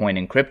of Bitcoin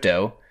and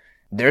crypto,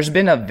 there's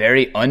been a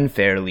very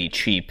unfairly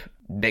cheap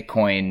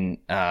Bitcoin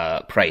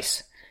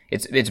price.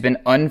 It's been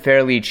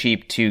unfairly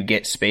cheap to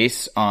get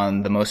space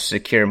on the most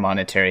secure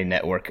monetary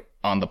network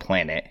on the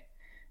planet.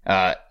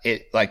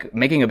 Like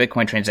making a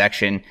Bitcoin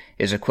transaction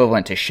is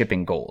equivalent to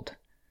shipping gold,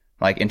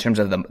 like in terms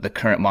of the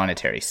current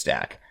monetary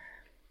stack.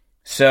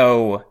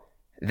 So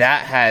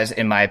that has,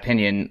 in my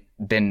opinion,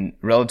 been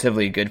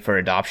relatively good for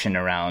adoption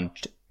around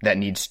that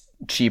needs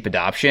cheap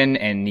adoption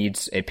and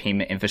needs a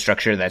payment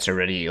infrastructure that's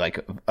already like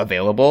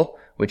available,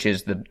 which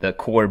is the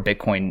core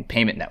Bitcoin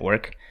payment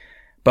network.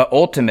 But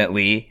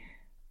ultimately,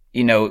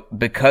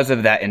 because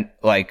of that,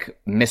 like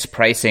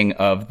mispricing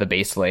of the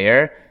base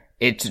layer,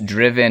 it's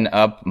driven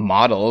up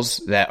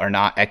models that are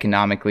not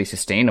economically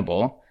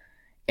sustainable.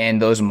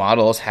 And those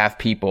models have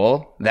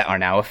people that are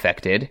now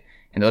affected.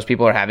 And those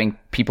people are having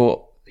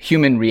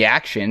human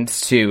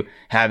reactions to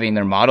having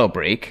their model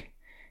break.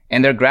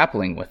 And they're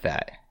grappling with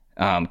that.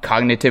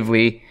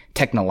 Cognitively,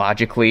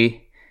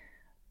 technologically,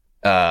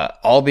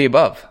 all the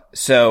above.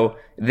 So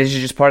this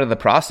is just part of the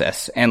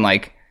process. And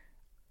like,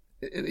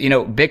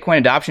 Bitcoin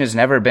adoption has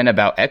never been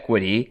about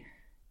equity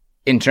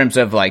in terms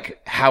of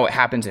like how it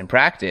happens in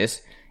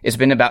practice. It's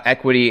been about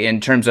equity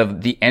in terms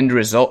of the end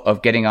result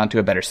of getting onto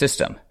a better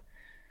system.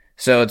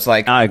 So it's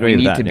like, we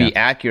need to be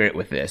accurate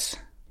with this.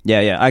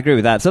 Yeah, I agree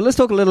with that. So let's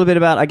talk a little bit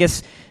about, I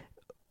guess,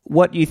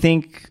 what you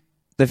think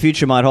the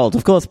future might hold.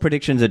 Of course,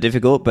 predictions are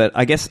difficult, but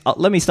I guess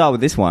let me start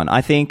with this one.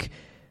 I think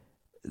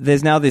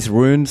there's now this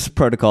Runes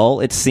protocol.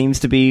 It seems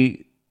to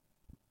be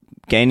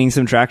gaining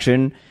some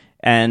traction,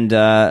 and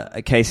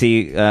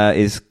Casey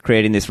is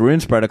creating this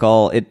Runes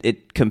protocol.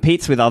 It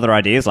competes with other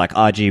ideas like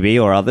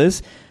RGB or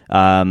others,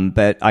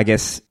 but I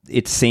guess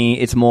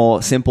it's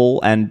more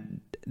simple,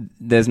 and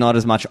there's not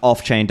as much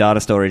off-chain data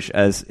storage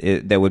as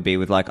there would be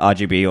with like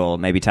RGB or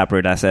maybe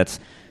Taproot assets.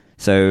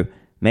 So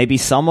maybe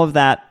some of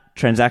that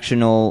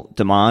transactional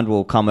demand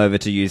will come over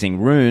to using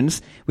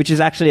Runes, which is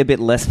actually a bit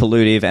less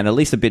pollutive and at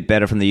least a bit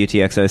better from the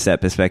UTXO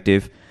set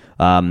perspective.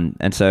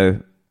 And so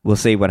we'll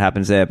see what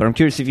happens there. But I'm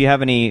curious if you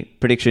have any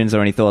predictions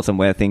or any thoughts on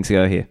where things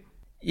go here.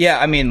 Yeah,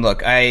 I mean,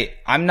 look,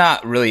 I'm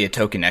not really a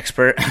token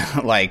expert.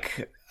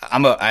 Like,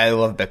 I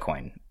love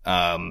Bitcoin.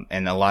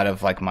 And a lot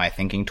of like my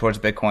thinking towards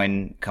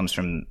Bitcoin comes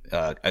from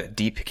a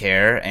deep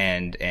care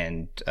and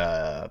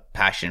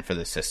passion for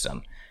the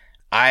system.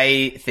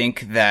 I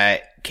think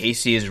that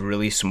Casey is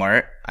really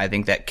smart. I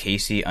think that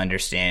Casey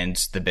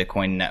understands the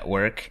Bitcoin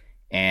network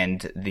and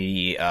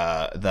the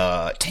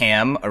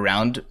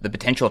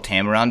potential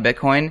TAM around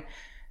Bitcoin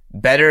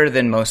better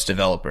than most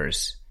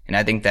developers. And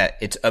I think that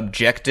it's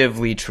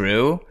objectively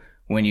true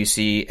when you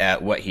see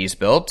at what he's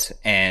built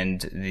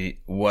and the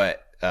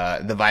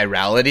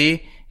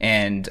virality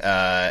and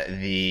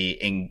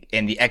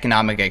the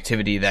economic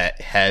activity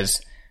that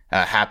has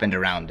happened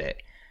around it.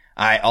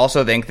 I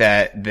also think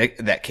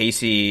that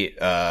Casey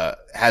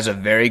has a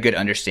very good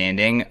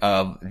understanding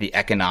of the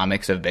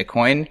economics of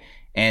Bitcoin,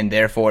 and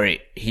therefore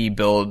he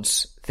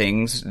builds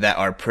things that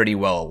are pretty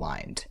well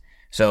aligned.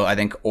 So I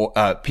think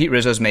Pete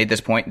Rizzo's made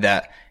this point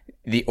that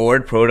the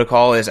ORD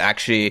protocol is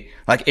actually,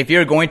 like, if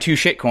you're going to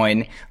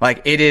shitcoin,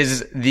 like, it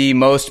is the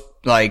most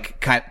like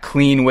kind of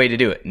clean way to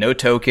do it. No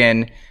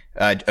token,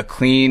 a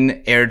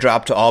clean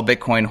airdrop to all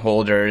Bitcoin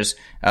holders,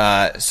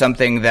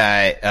 something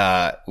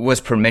that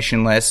was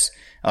permissionless.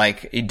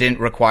 Like, it didn't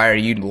require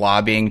you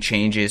lobbying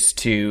changes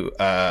to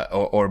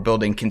or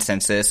building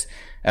consensus.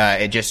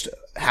 It just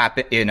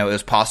happened, it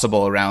was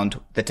possible around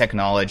the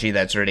technology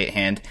that's already at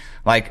hand.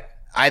 Like,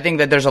 I think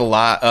that there's a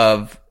lot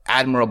of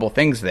admirable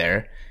things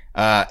there.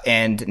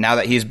 And now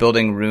that he's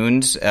building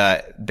runes,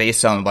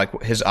 based on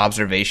like his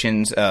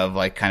observations of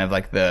like kind of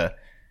like the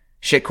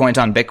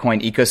shitcoins on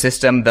Bitcoin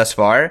ecosystem thus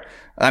far,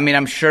 I mean,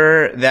 I'm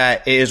sure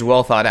that it is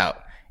well thought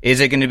out.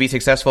 Is it going to be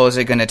successful? Is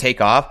it going to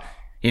take off?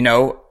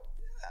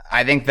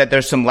 I think that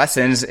there's some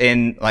lessons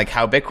in like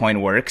how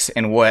Bitcoin works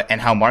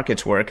and how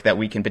markets work that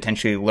we can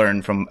potentially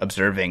learn from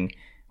observing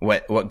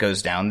what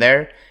goes down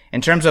there.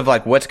 In terms of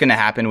like what's going to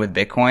happen with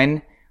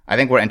Bitcoin, I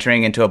think we're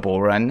entering into a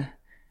bull run.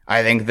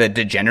 I think the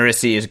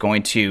degeneracy is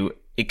going to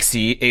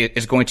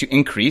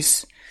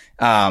increase.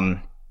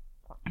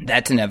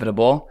 That's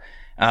inevitable.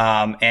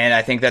 And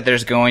I think that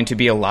there's going to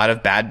be a lot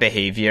of bad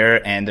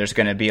behavior, and there's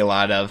going to be a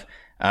lot of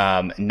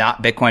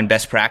not Bitcoin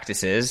best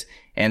practices,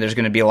 and there's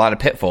going to be a lot of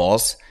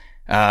pitfalls.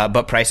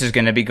 But price is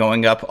going to be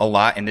going up a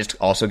lot, and it's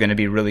also going to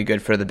be really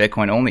good for the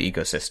Bitcoin only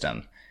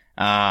ecosystem.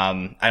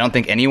 I don't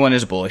think anyone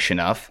is bullish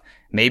enough.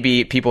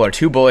 Maybe people are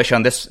too bullish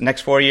on this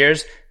next 4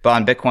 years, but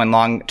on Bitcoin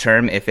long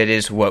term, if it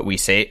is what we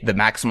say, the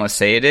maximalists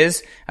say it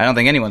is, I don't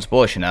think anyone's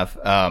bullish enough.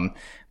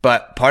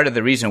 But part of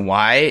the reason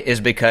why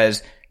is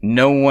because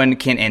no one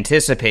can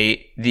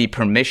anticipate the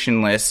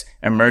permissionless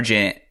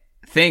emergent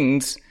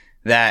things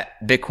that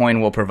Bitcoin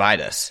will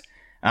provide us.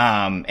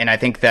 And I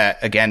think that,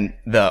 again,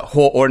 the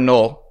whole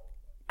ordinal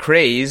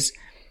craze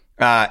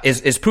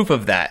is proof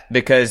of that,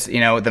 because the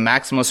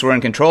maximalists were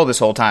in control this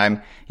whole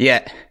time.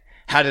 Yet,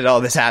 how did all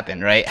this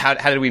happen, right? How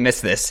did we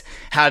miss this?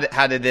 How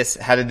did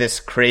this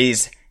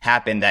craze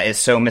happen that is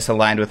so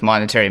misaligned with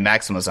monetary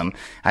maximalism?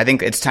 I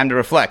think it's time to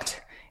reflect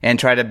and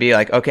try to be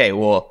like, okay,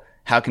 well,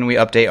 how can we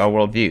update our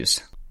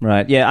worldviews?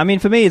 Right. Yeah. I mean,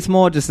 for me, it's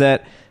more just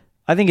that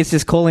I think it's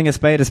just calling a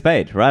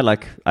spade, right?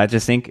 Like, I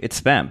just think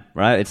it's spam,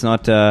 right? It's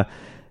not.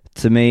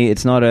 To me,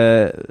 it's not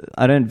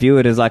I don't view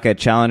it as like a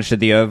challenge to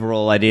the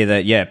overall idea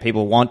that, yeah,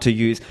 people want to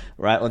use,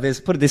 right? Or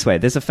put it this way.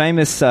 There's a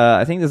famous,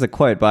 I think there's a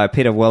quote by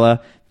Peter Weller,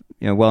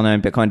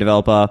 well-known Bitcoin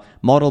developer: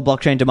 model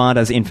blockchain demand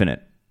as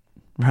infinite,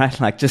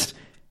 right? Like, just,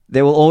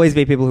 there will always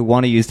be people who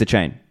want to use the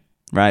chain,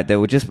 right? There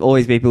will just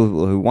always be people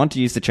who want to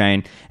use the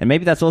chain. And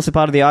maybe that's also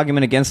part of the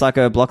argument against like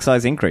a block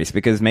size increase,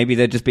 because maybe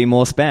there'd just be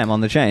more spam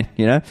on the chain,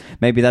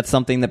 Maybe that's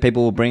something that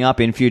people will bring up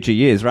in future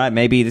years, right?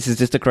 Maybe this is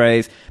just a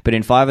craze, but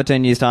in 5 or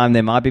 10 years time,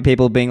 there might be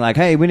people being like,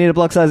 hey, we need a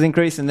block size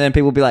increase. And then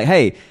people will be like,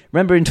 hey,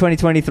 remember in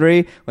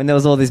 2023 when there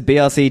was all this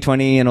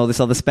BRC20 and all this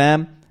other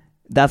spam?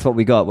 That's what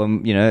we got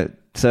when,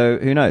 so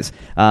who knows?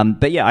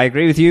 But yeah, I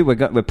agree with you.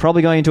 We're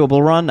probably going into a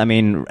bull run. I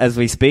mean, as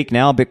we speak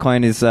now,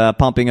 Bitcoin is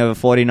pumping over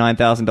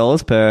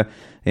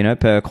 $49,000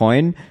 per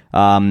coin,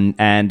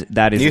 and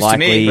that is news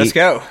likely. To me. Let's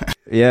go.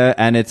 Yeah,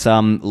 and it's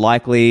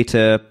likely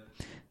to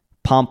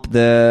pump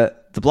the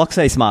block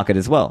space market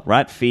as well,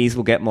 right? Fees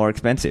will get more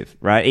expensive,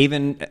 right?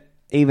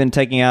 Even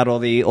taking out all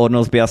the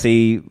ordinals,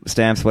 BRC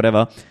stamps,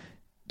 whatever,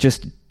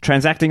 just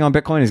transacting on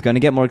Bitcoin is going to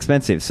get more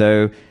expensive.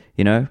 So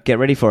get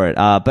ready for it.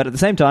 But at the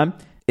same time,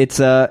 it's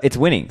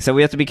winning. So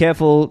we have to be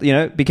careful,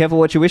 be careful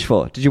what you wish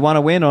for. Did you want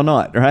to win or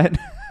not, right?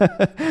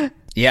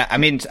 Yeah, I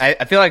mean,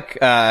 I feel like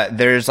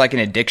there's like an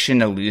addiction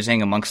to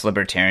losing amongst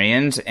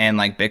libertarians, and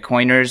like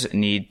Bitcoiners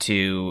need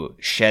to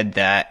shed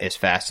that as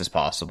fast as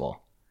possible.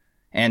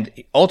 And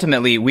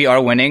ultimately, we are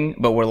winning,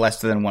 but we're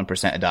less than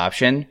 1%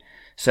 adoption.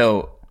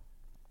 So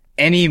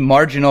any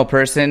marginal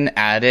person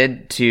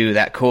added to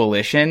that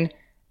coalition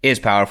is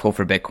powerful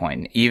for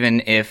Bitcoin,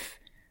 even if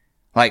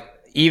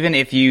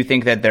you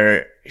think that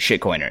they're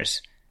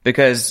shitcoiners,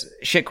 because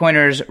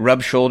shitcoiners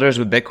rub shoulders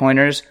with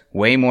Bitcoiners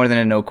way more than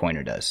a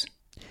no-coiner does.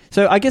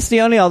 So I guess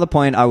the only other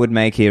point I would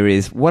make here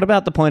is, what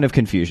about the point of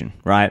confusion,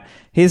 right?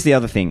 Here's the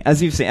other thing.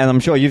 As you've seen, and I'm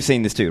sure you've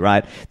seen this too,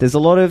 right? There's a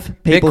lot of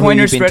people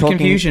Bitcoiners spread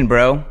confusion,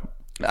 bro.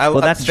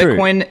 That's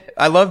Bitcoin, true.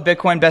 I love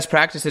Bitcoin best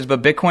practices,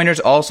 but Bitcoiners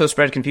also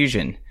spread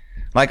confusion.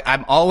 Like,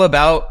 I'm all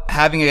about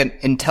having an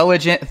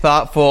intelligent,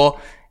 thoughtful,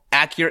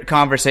 accurate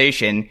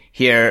conversation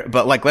here,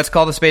 but like, let's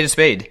call the spade a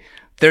spade.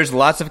 There's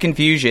lots of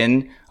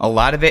confusion. A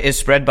lot of it is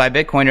spread by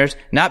Bitcoiners,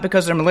 not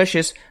because they're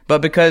malicious,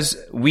 but because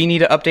we need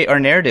to update our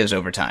narratives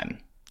over time.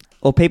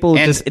 Or people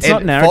it's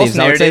not narratives.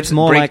 I would say it's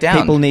more like down.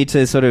 People need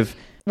to sort of,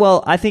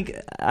 well, I think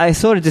I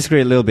sort of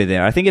disagree a little bit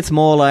there. I think it's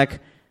more like,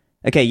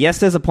 okay, yes,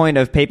 there's a point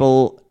of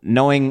people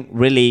knowing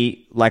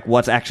really like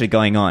what's actually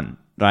going on,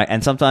 right?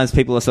 And sometimes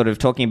people are sort of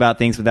talking about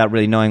things without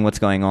really knowing what's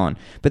going on.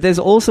 But there's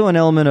also an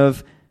element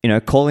of,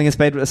 calling a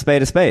spade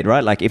a spade,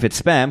 right? Like if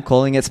it's spam,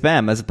 calling it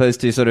spam, as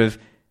opposed to sort of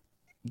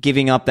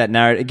giving up that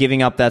narrative,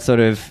 giving up that sort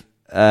of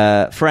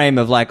frame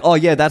of like, oh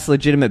yeah, that's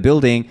legitimate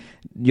building.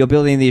 You're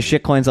building these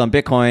shitcoins on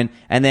Bitcoin,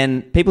 and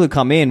then people who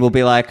come in will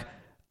be like,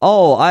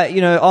 oh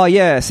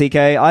yeah, CK,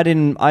 I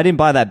didn't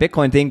buy that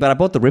Bitcoin thing, but I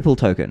bought the Ripple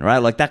token, right?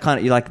 Like that kind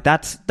of, like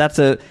that's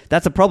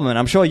a problem, and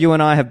I'm sure you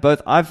and I have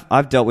both.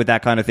 I've dealt with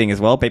that kind of thing as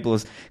well. People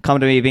come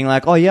to me being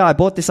like, oh yeah, I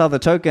bought this other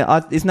token.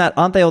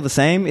 Aren't they all the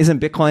same? Isn't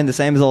Bitcoin the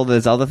same as all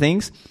those other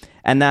things?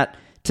 And that,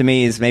 to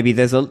me, is maybe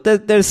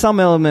there's some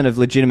element of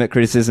legitimate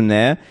criticism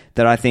there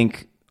that I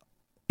think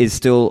is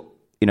still,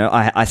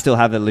 I still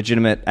have a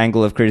legitimate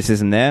angle of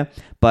criticism there,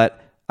 but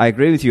I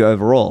agree with you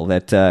overall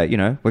that,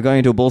 we're going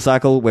into a bull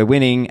cycle, we're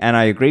winning, and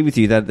I agree with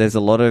you that there's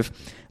a lot of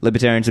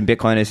libertarians and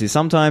Bitcoiners who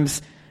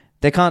sometimes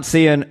they can't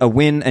see a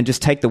win and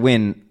just take the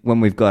win when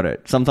we've got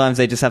it. Sometimes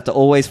they just have to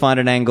always find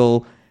an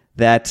angle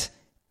that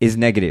is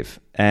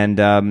negative,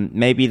 and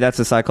maybe that's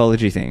a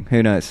psychology thing.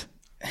 Who knows?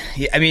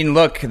 Yeah, I mean,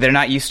 look, they're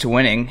not used to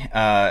winning.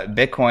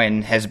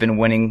 Bitcoin has been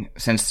winning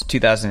since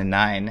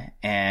 2009,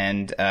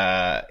 and,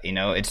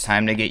 it's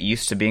time to get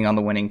used to being on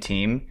the winning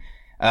team.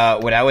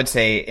 What I would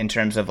say in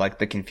terms of like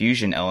the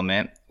confusion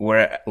element, we're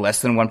at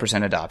less than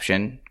 1%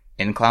 adoption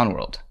in clown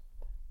world.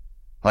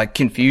 Like,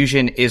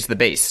 confusion is the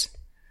base.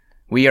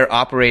 We are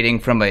operating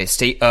from a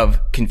state of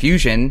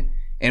confusion,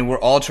 and we're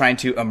all trying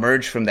to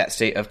emerge from that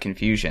state of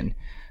confusion.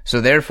 So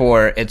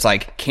therefore, it's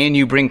like, can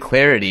you bring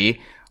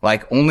clarity?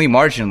 Like, only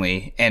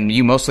marginally, and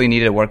you mostly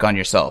need to work on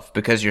yourself,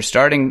 because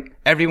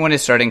everyone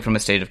is starting from a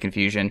state of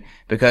confusion,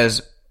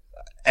 because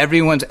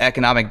everyone's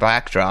economic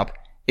backdrop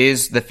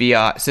is the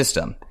fiat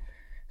system.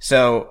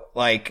 So,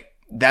 like,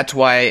 that's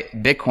why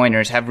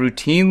Bitcoiners have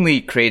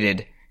routinely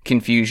created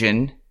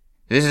confusion,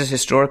 this is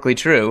historically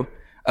true,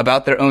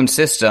 about their own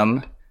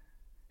system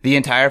the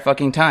entire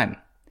fucking time.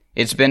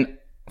 It's been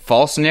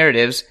false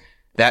narratives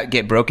that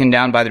get broken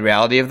down by the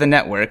reality of the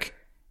network,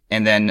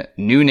 and then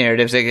new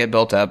narratives that get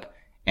built up,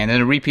 and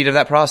then a repeat of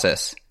that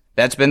process.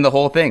 That's been the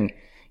whole thing.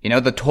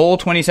 The whole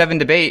 27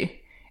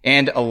 debate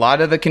and a lot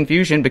of the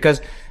confusion,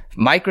 because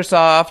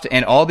Microsoft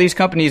and all these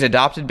companies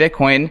adopted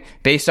Bitcoin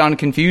based on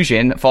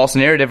confusion, false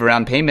narrative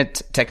around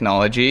payment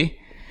technology.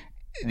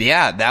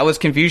 Yeah, that was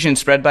confusion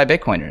spread by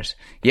Bitcoiners.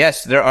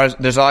 Yes,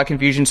 there's a lot of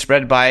confusion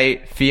spread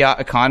by fiat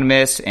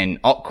economists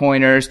and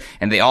altcoiners,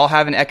 and they all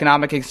have an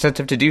economic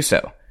incentive to do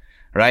so,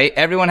 right?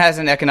 Everyone has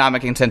an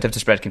economic incentive to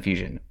spread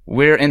confusion.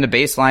 We're in the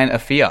baseline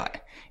of fiat.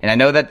 And I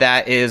know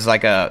that is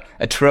like a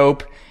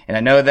trope, and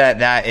I know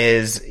that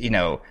is,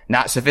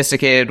 not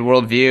sophisticated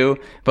worldview,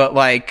 but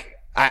like,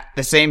 at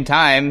the same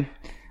time,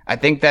 I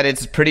think that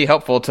it's pretty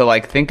helpful to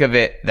like think of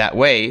it that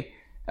way,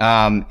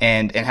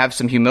 and have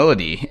some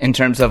humility in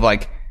terms of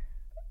like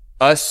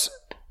us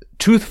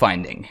truth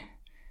finding.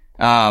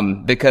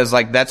 Because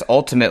like that's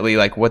ultimately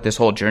like what this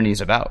whole journey is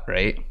about,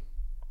 right?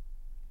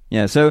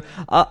 Yeah. So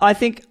I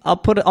think I'll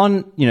put it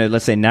on,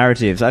 let's say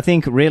narratives. I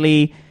think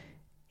really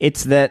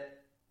it's that,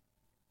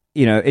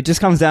 it just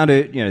comes down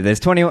to,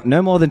 there's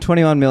no more than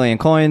 21 million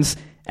coins,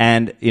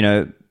 and,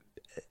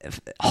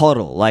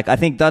 hodl. Like, I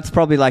think that's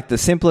probably like the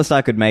simplest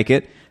I could make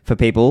it for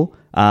people.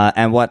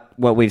 And what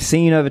we've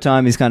seen over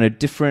time is kind of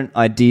different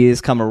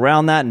ideas come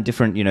around that, and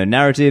different,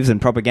 narratives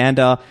and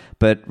propaganda.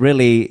 But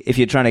really, if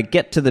you're trying to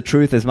get to the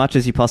truth as much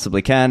as you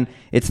possibly can,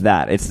 it's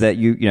that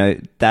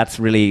that's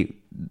really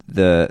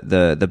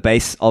the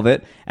base of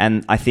it.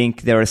 And I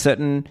think there are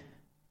certain,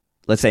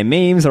 let's say,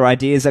 memes or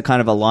ideas that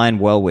kind of align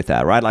well with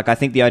that, right? Like, I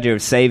think the idea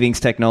of savings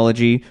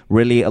technology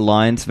really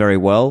aligns very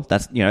well.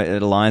 That's, it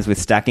aligns with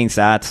stacking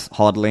sats,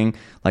 hodling.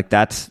 Like,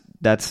 that's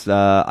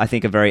I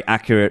think a very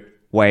accurate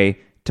way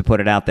to put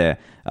it out there.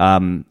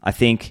 I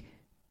think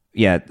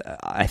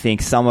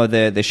some of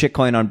the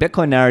shitcoin on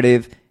Bitcoin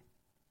narrative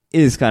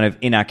is kind of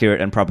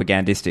inaccurate and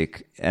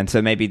propagandistic. And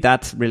so maybe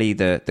that's really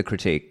the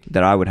critique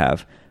that I would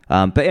have.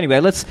 But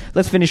anyway, let's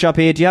finish up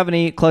here. Do you have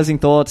any closing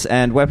thoughts,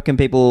 and where can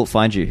people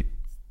find you?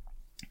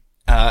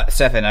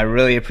 Stefan, I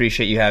really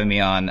appreciate you having me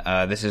on.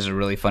 This is a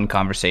really fun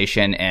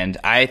conversation, and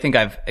I think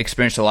I've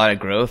experienced a lot of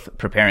growth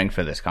preparing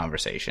for this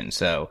conversation.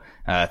 So,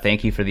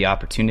 thank you for the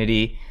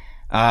opportunity.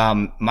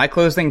 My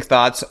closing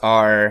thoughts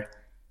are,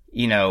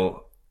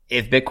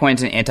 if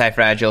Bitcoin's an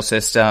anti-fragile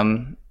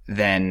system,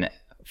 then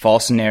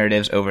false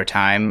narratives over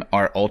time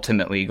are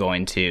ultimately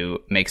going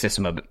to make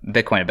system of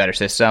Bitcoin a better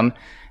system,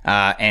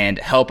 and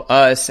help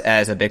us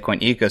as a Bitcoin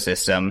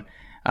ecosystem,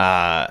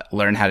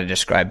 learn how to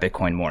describe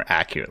Bitcoin more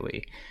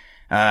accurately.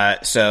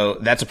 So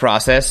that's a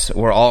process.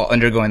 We're all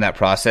undergoing that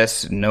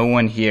process. No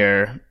one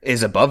here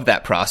is above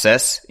that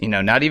process.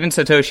 Not even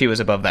Satoshi was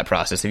above that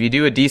process. If you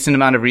do a decent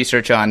amount of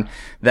research on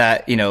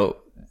that,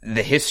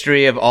 the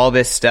history of all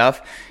this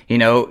stuff,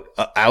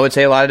 I would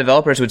say a lot of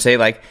developers would say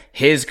like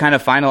his kind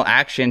of final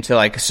action to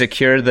like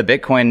secure the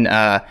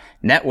Bitcoin,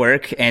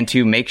 network and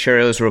to make sure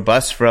it was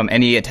robust from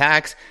any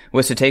attacks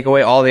was to take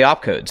away all the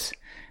opcodes.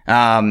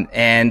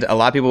 And a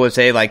lot of people would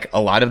say like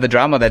a lot of the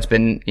drama that's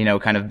been,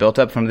 kind of built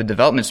up from the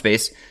development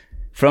space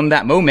from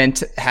that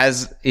moment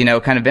has,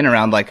 kind of been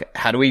around like,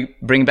 how do we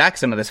bring back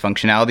some of this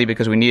functionality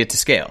because we need it to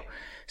scale?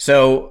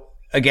 So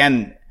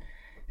again,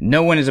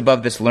 no one is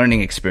above this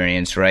learning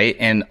experience, right?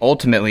 And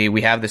ultimately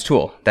we have this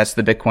tool. That's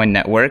the Bitcoin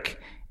network.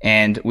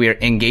 And we are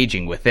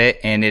engaging with it,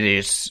 and it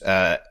is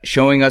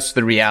showing us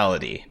the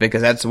reality,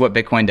 because that's what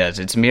Bitcoin does.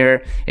 It's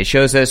mirror. It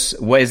shows us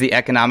what is the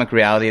economic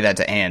reality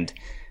that's at hand.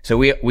 So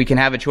we can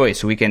have a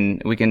choice. We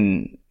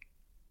can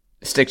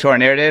stick to our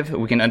narrative.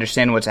 We can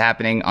understand what's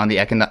happening on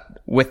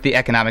with the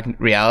economic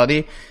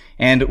reality,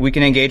 and we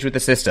can engage with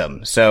the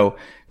system. So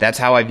that's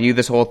how I view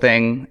this whole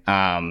thing.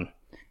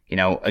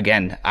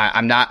 Again,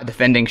 I'm not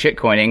defending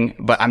shitcoining,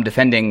 but I'm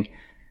defending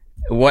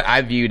what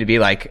I view to be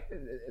like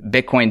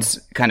Bitcoin's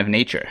kind of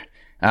nature,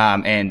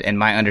 and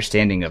my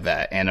understanding of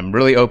that. And I'm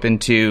really open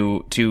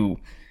to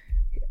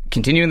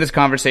continuing this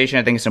conversation.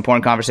 I think it's an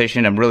important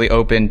conversation. I'm really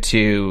open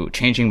to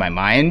changing my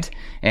mind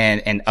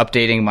and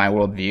updating my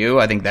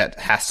worldview. I think that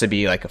has to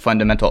be like a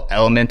fundamental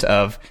element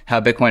of how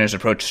Bitcoiners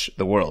approach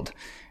the world.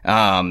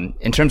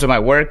 In terms of my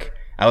work,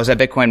 I was at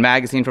Bitcoin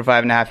Magazine for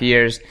 5.5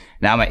 years.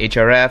 Now I'm at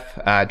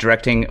HRF,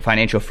 directing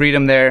financial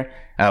freedom there.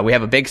 We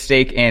have a big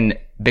stake in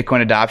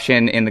Bitcoin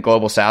adoption in the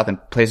global south and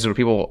places where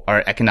people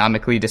are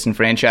economically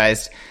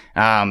disenfranchised,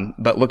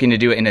 but looking to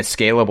do it in a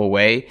scalable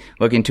way,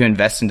 looking to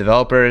invest in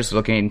developers,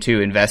 looking to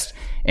invest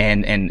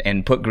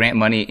and put grant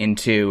money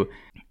into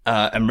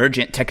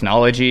emergent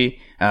technology.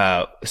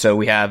 So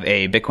we have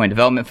a Bitcoin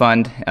development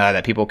fund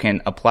that people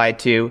can apply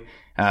to.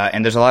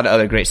 And there's a lot of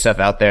other great stuff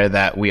out there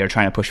that we are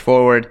trying to push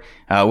forward.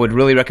 Would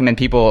really recommend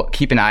people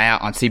keep an eye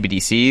out on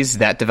CBDCs.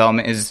 That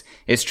development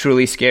is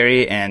truly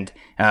scary and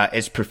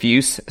is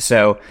profuse.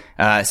 So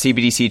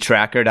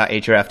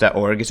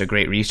cbdctracker.hrf.org is a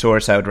great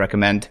resource I would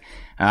recommend.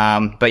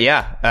 But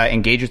yeah,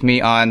 engage with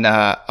me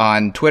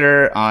on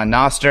Twitter, on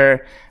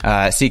Nostr,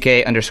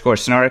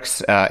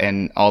 CK_snarks,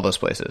 and all those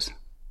places.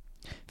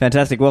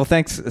 Fantastic. Well,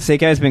 thanks,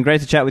 CK. It's been great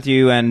to chat with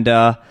you, and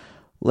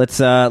let's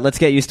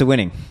get used to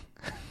winning.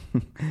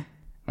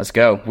 Let's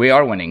go. We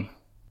are winning.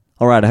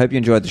 All right, I hope you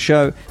enjoyed the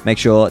show. Make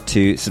sure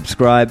to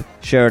subscribe,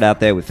 share it out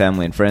there with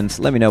family and friends.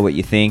 Let me know what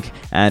you think.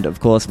 And of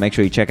course, make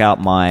sure you check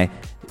out my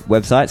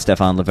website,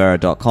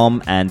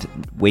 stefanlivera.com, and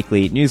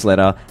weekly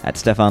newsletter at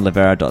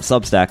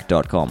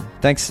stefanlivera.substack.com.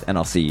 Thanks, and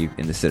I'll see you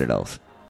in the Citadels.